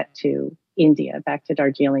Tibet to India, back to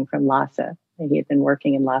Darjeeling from Lhasa, and he had been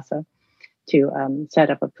working in Lhasa to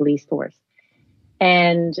set up a police force,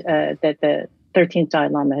 and that the 13th Dalai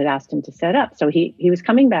Lama had asked him to set up. So he was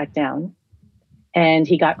coming back down, and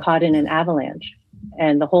he got caught in an avalanche,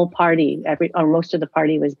 and the whole party, most of the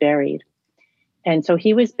party was buried. And so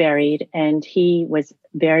he was buried, and he was a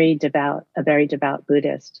very devout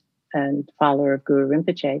Buddhist and follower of Guru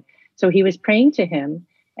Rinpoche. So he was praying to him,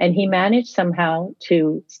 and he managed somehow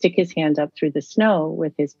to stick his hand up through the snow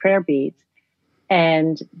with his prayer beads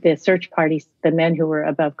And the search party, the men who were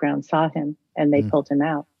above ground saw him and they pulled him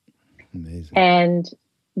out. Amazing. And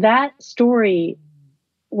that story,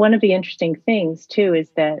 one of the interesting things too, is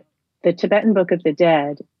that the Tibetan Book of the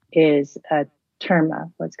Dead is a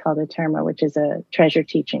terma, what's called a terma, which is a treasure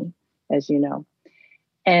teaching, as you know.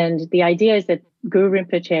 And the idea is that Guru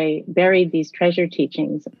Rinpoche buried these treasure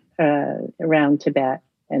teachings around Tibet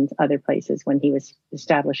and other places when he was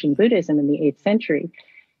establishing Buddhism in the 8th century.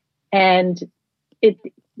 And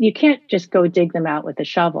you can't just go dig them out with a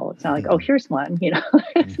shovel. It's not like, oh, here's one, get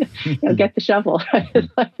the shovel,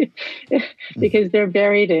 right? Because they're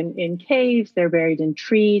buried in caves, they're buried in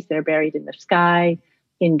trees, they're buried in the sky,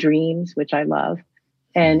 in dreams, which I love,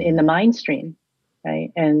 and in the mind stream,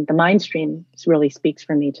 right? And the mind stream really speaks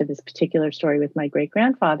for me to this particular story with my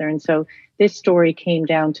great-grandfather. And so this story came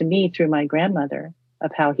down to me through my grandmother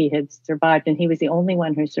of how he had survived. And he was the only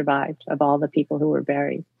one who survived of all the people who were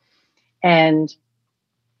buried. And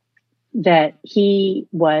that he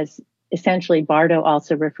was essentially, Bardo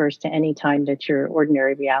also refers to any time that your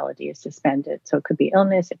ordinary reality is suspended. So it could be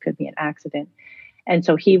illness, it could be an accident. And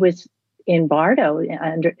so he was in Bardo,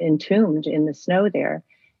 entombed in the snow there.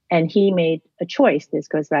 And he made a choice. This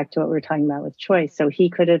goes back to what we were talking about with choice. So he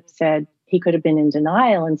could have been in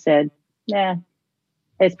denial and said, nah,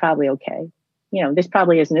 it's probably okay. This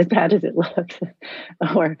probably isn't as bad as it looks.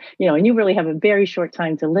 Or, and you really have a very short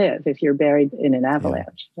time to live if you're buried in an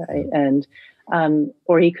avalanche, right? And,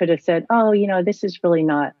 or he could have said, oh, this is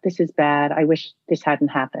bad. I wish this hadn't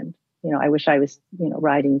happened. I wish I was,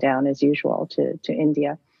 riding down as usual to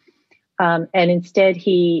India. And instead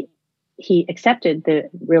he accepted the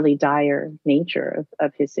really dire nature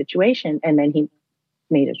of his situation. And then he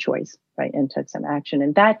made a choice, right? And took some action.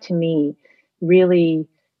 And that to me really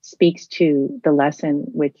speaks to the lesson,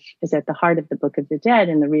 which is at the heart of the Book of the Dead.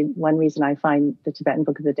 And one reason I find the Tibetan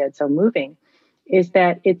Book of the Dead so moving is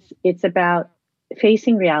that it's about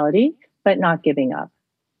facing reality, but not giving up.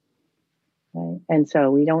 Right? And so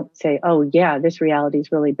we don't say, oh yeah, this reality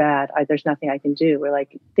is really bad. There's nothing I can do. We're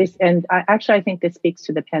like this. And I think this speaks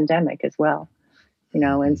to the pandemic as well,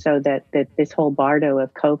 and so that this whole bardo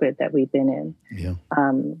of COVID that we've been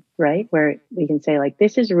in, right? Where we can say like,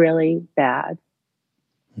 this is really bad.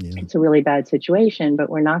 Yeah. It's a really bad situation, but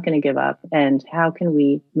we're not going to give up. And how can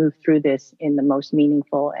we move through this in the most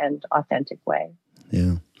meaningful and authentic way?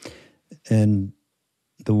 Yeah. And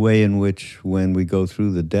the way in which when we go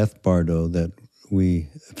through the death bardo that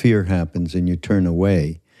fear happens and you turn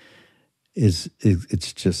away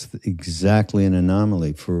it's just exactly an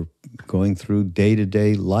anomaly for going through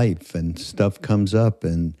day-to-day life, and stuff comes up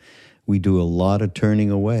and we do a lot of turning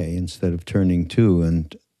away instead of turning to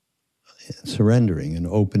and surrendering and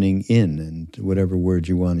opening in, and whatever word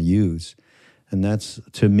you want to use. And that's,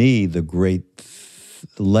 to me, the great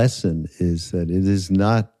lesson is that it is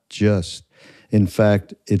not just, in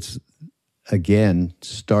fact, it's, again,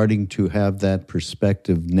 starting to have that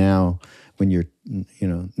perspective now when you're,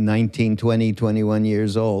 19, 20, 21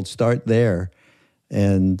 years old. Start there.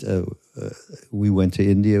 And we went to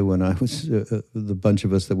India when I was, the bunch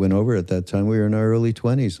of us that went over at that time, we were in our early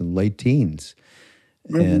 20s and late teens.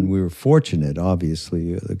 Mm-hmm. And we were fortunate,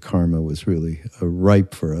 obviously. The karma was really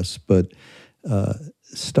ripe for us. But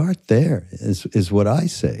start there is what I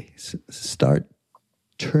say. Start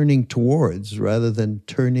turning towards rather than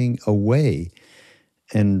turning away,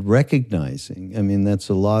 and recognizing. I mean, that's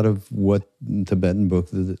a lot of what the Tibetan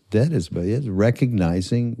Book of the Dead is about. It's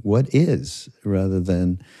recognizing what is rather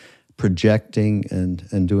than projecting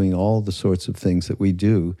and doing all the sorts of things that we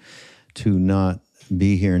do to not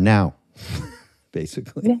be here now.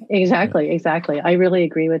 Basically. Yeah, exactly. I really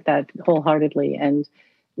agree with that wholeheartedly. And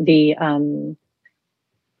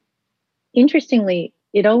interestingly,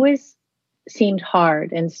 it always seemed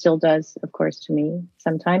hard, and still does, of course, to me.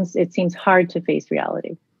 Sometimes it seems hard to face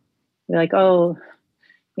reality. You're like, oh,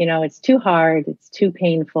 it's too hard, it's too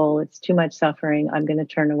painful, it's too much suffering, I'm going to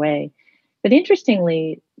turn away. But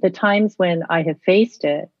interestingly, the times when I have faced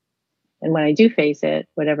it, and when I do face it,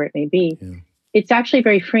 whatever it may be, it's actually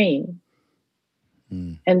very freeing.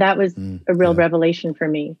 And that was a real revelation for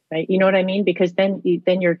me, right? You know what I mean? Because then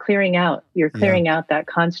you're clearing out out that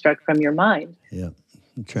construct from your mind. Yeah.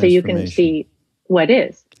 So you can see what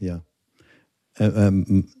is. Yeah.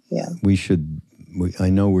 We should. I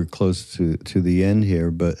know we're close to the end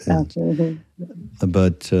here, but well,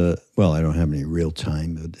 I don't have any real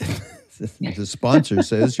time. But the sponsor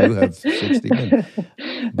says you have 60 minutes.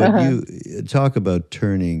 But you talk about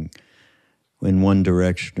turning in one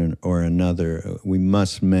direction or another. We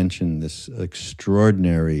must mention this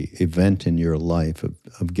extraordinary event in your life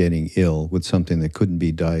of getting ill with something that couldn't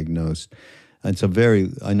be diagnosed. It's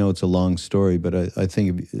I know it's a long story, but I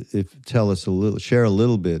think if share a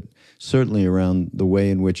little bit, certainly around the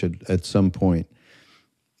way in which at some point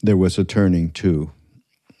there was a turning to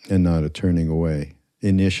and not a turning away.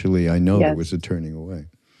 Initially, I know there was a turning away.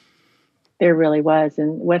 There really was.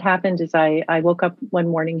 And what happened is I woke up one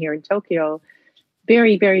morning here in Tokyo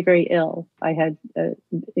very, very, very ill. I had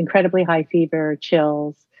incredibly high fever,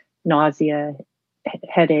 chills, nausea,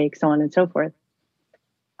 headaches, so on and so forth.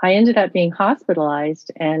 I ended up being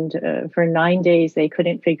hospitalized, and for 9 days, they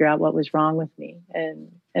couldn't figure out what was wrong with me.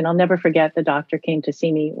 And I'll never forget, the doctor came to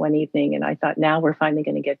see me one evening, and I thought, now we're finally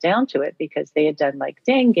going to get down to it, because they had done like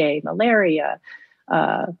dengue, malaria,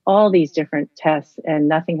 all these different tests, and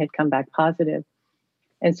nothing had come back positive.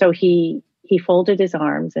 And so he folded his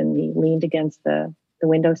arms and he leaned against the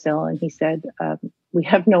windowsill, and he said, we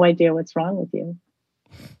have no idea what's wrong with you.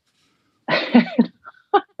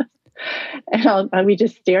 And we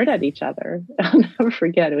just stared at each other. I'll never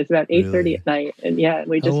forget. It was about 8:30 at night. And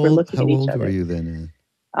we just were looking at each other. How old were you then?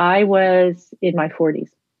 I was in my 40s.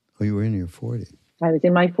 Oh, you were in your 40s. I was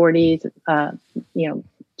in my 40s,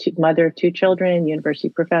 mother of 2 children, university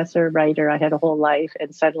professor, writer. I had a whole life.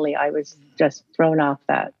 And suddenly I was just thrown out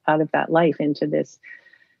of that life into this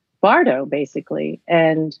bardo, basically.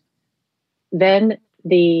 And then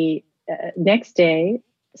the next day,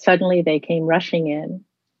 suddenly they came rushing in.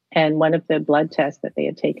 And one of the blood tests that they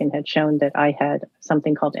had taken had shown that I had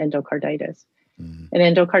something called endocarditis. Mm-hmm.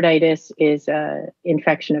 And endocarditis is an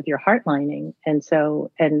infection of your heart lining. And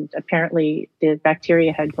apparently the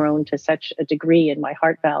bacteria had grown to such a degree in my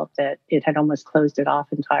heart valve that it had almost closed it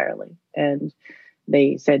off entirely. And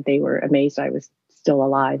they said they were amazed I was still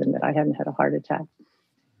alive and that I hadn't had a heart attack.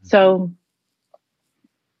 Mm-hmm. So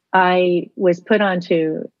I was put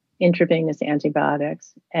onto intravenous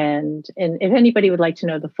antibiotics. And if anybody would like to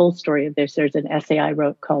know the full story of this, there's an essay I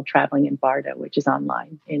wrote called Traveling in Bardo, which is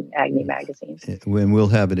online in Agni Magazine. And we'll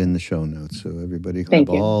have it in the show notes, so everybody will have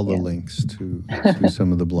all the links to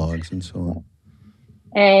some of the blogs and so on.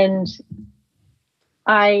 And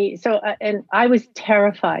I was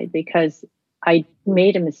terrified because I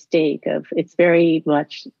made a mistake it's very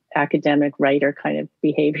much academic writer kind of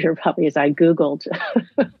behavior, probably, as I Googled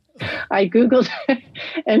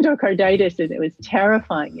endocarditis, and it was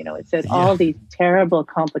terrifying. It said all these terrible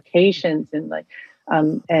complications, and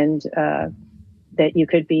that you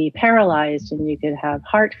could be paralyzed and you could have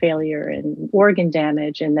heart failure and organ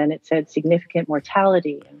damage. And then it said significant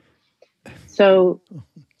mortality. And so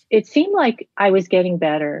it seemed like I was getting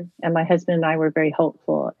better, and my husband and I were very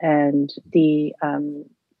hopeful. And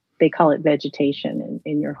they call it vegetation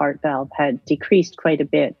in your heart valve had decreased quite a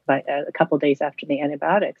bit by a couple of days after the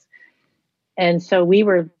antibiotics. And so we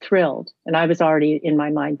were thrilled. And I was already in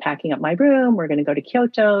my mind packing up my room. We're going to go to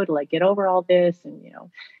Kyoto to get over all this.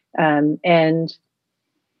 And, and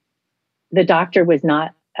the doctor was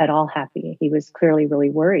not at all happy. He was clearly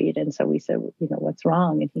really worried. And so we said, what's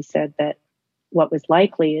wrong? And he said that what was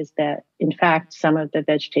likely is that, in fact, some of the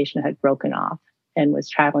vegetation had broken off and was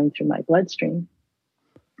traveling through my bloodstream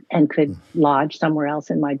and could lodge somewhere else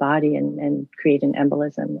in my body and create an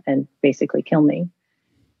embolism and basically kill me.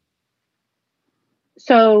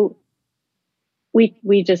 So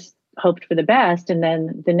we just hoped for the best. And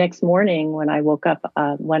then the next morning when I woke up,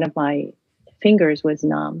 one of my fingers was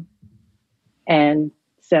numb. And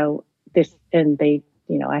so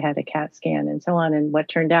I had a CAT scan and so on. And what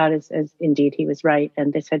turned out is indeed he was right.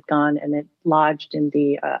 And this had gone and it lodged in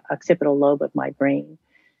the occipital lobe of my brain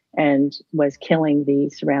and was killing the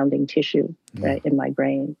surrounding tissue in my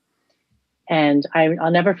brain. And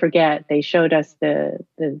I'll never forget, they showed us the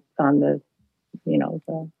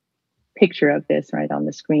picture of this right on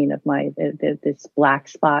the screen of this black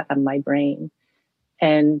spot on my brain.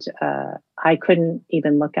 And I couldn't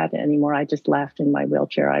even look at it anymore. I just left in my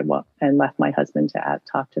wheelchair. And left my husband to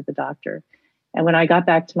talk to the doctor. And when I got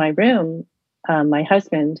back to my room, my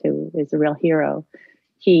husband, who is a real hero,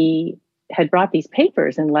 he had brought these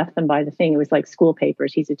papers and left them by the thing. It was like school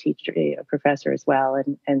papers. He's a teacher, a professor as well.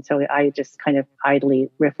 And so I just kind of idly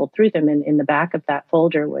riffled through them. And in the back of that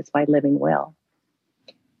folder was my living will.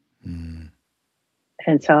 Mm.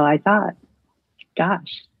 And so I thought,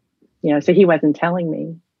 gosh, so he wasn't telling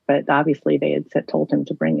me, but obviously they had told him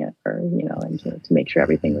to bring it and to make sure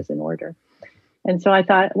everything was in order. And so I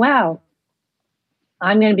thought, wow,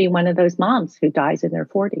 I'm going to be one of those moms who dies in their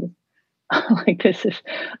 40s.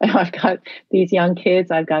 I've got these young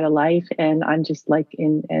kids, I've got a life, and I'm just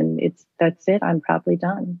that's it. I'm probably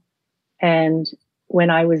done. And when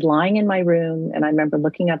I was lying in my room, and I remember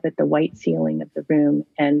looking up at the white ceiling of the room,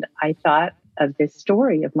 and I thought of this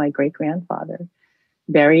story of my great grandfather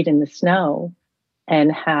buried in the snow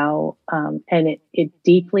and how, and it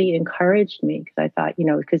deeply encouraged me, because I thought,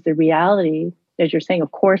 because the reality, as you're saying,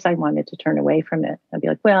 of course I wanted to turn away from it. I'd be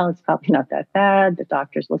like, well, it's probably not that bad. The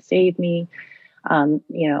doctors will save me.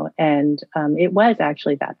 It was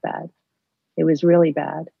actually that bad. It was really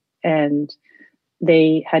bad. And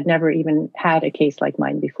they had never even had a case like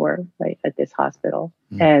mine before, right, at this hospital.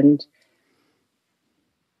 Mm. And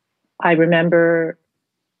I remember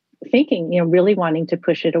thinking, really wanting to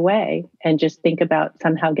push it away and just think about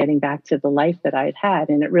somehow getting back to the life that I had had.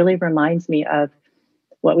 And it really reminds me of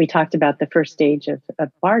what we talked about, the first stage of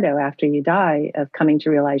Bardo after you die, of coming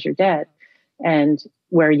to realize you're dead, and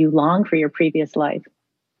where you long for your previous life.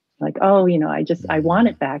 Like, oh, I want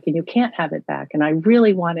it back, and you can't have it back. And I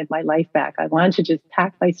really wanted my life back. I wanted to just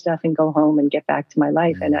pack my stuff and go home and get back to my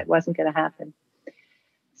life. And it wasn't going to happen.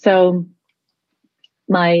 So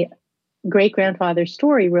my great-grandfather's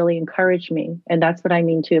story really encouraged me. And that's what I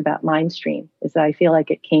mean too about Mindstream, is that I feel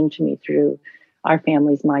like it came to me through our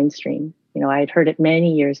family's Mindstream. I had heard it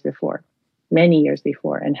many years before,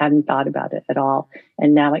 and hadn't thought about it at all.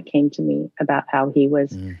 And now it came to me about how he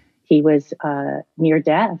was near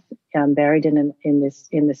death, buried in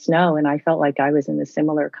the snow. And I felt like I was in a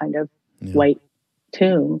similar kind of white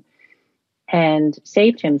tomb, and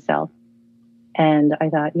saved himself. And I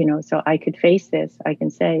thought, so I could face this. I can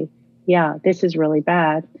say, yeah, this is really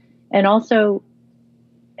bad. And also,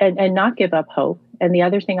 and not give up hope. And the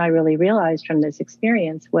other thing I really realized from this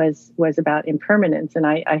experience was about impermanence. And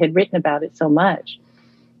I had written about it so much.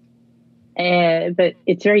 But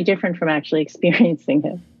it's very different from actually experiencing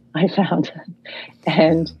it, I found.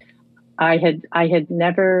 And I had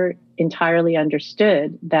never entirely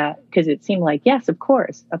understood that, because it seemed like, yes, of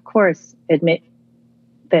course, admit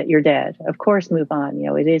that you're dead. Of course, move on.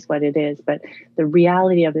 It is what it is. But the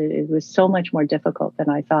reality of it was so much more difficult than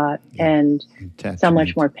I thought, and so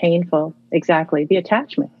much more painful. Exactly. The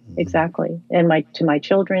attachment. Exactly. And to my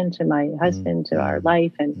children, to my husband, to our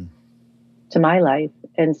life, and to my life.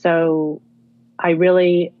 And so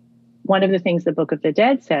one of the things the Book of the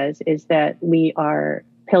Dead says is that we are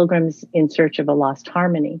pilgrims in search of a lost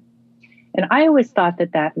harmony. And I always thought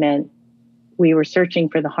that meant we were searching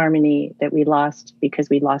for the harmony that we lost because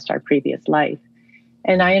we lost our previous life.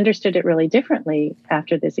 And I understood it really differently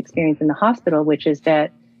after this experience in the hospital, which is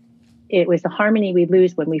that it was the harmony we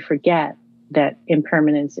lose when we forget that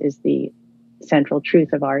impermanence is the central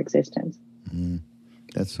truth of our existence.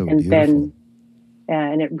 That's so beautiful.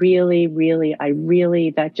 And it really,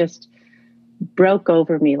 that just broke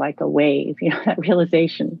over me like a wave, that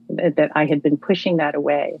realization that I had been pushing that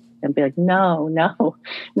away, and be like, no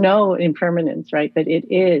impermanence, right? But it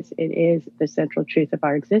is the central truth of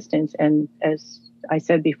our existence. And as I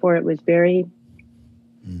said before, it was very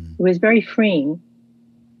freeing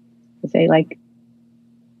to say, like,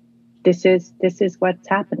 this is what's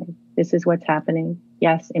happening. This is what's happening.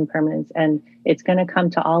 Yes, impermanence, and it's going to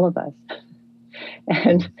come to all of us.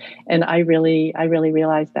 And I really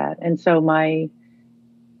realized that. And so my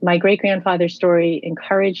great-grandfather's story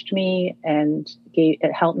encouraged me, and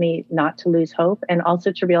it helped me not to lose hope, and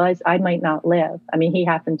also to realize I might not live. I mean, he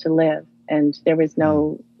happened to live, and there was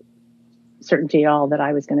no certainty at all that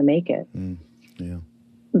I was going to make it.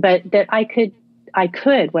 But that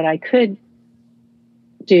what I could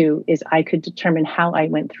do is I could determine how I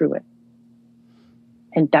went through it.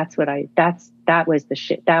 And that was the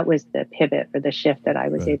shift. That was the pivot, or the shift that I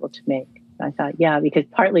was able to make. I thought, because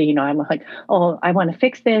partly, I'm like, oh, I want to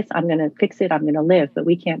fix this. I'm going to fix it. I'm going to live. But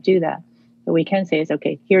we can't do that. What we can say is,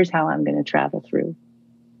 okay, here's how I'm going to travel through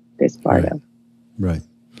this Bardo. Right.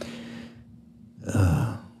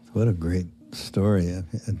 What a great story.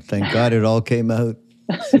 And thank God it all came out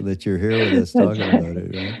so that you're here with us talking about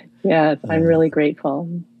it. Right? Yes, I'm really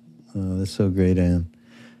grateful. Oh, that's so great, Anne.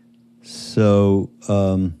 So,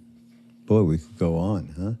 boy, we could go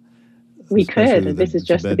on, huh? We could. This is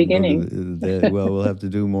just the beginning. Well, we'll have to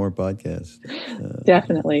do more podcasts.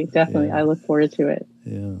 Definitely. Yeah. I look forward to it.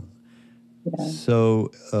 Yeah.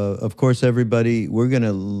 So, of course, everybody, we're going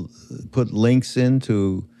to put links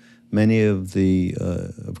into many of the,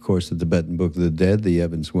 of course, the Tibetan Book of the Dead, the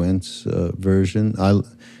Evans Wentz version.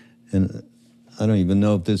 And I don't even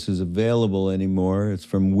know if this is available anymore. It's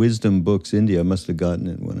from Wisdom Books India. I must have gotten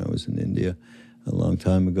it when I was in India a long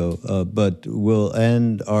time ago. But we'll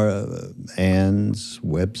end Anne's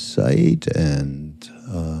website, and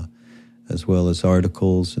as well as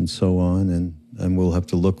articles and so on. And we'll have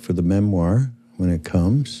to look for the memoir when it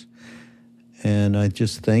comes. And I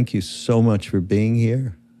just thank you so much for being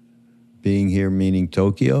here. Being here meaning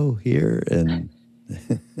Tokyo here and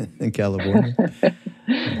in California.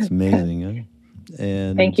 It's amazing, huh?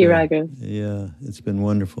 And thank you, Raghu. Yeah, it's been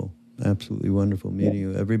wonderful. Absolutely wonderful meeting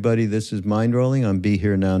you. Everybody, this is Mind Rolling on Be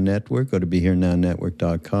Here Now Network. Go to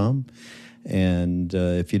BeHereNowNetwork.com. And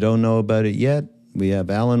if you don't know about it yet, we have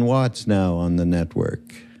Alan Watts now on the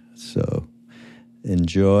network. So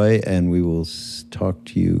enjoy, and we will talk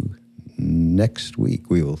to you next week.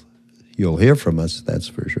 You'll hear from us, that's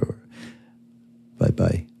for sure.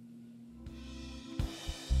 Bye-bye.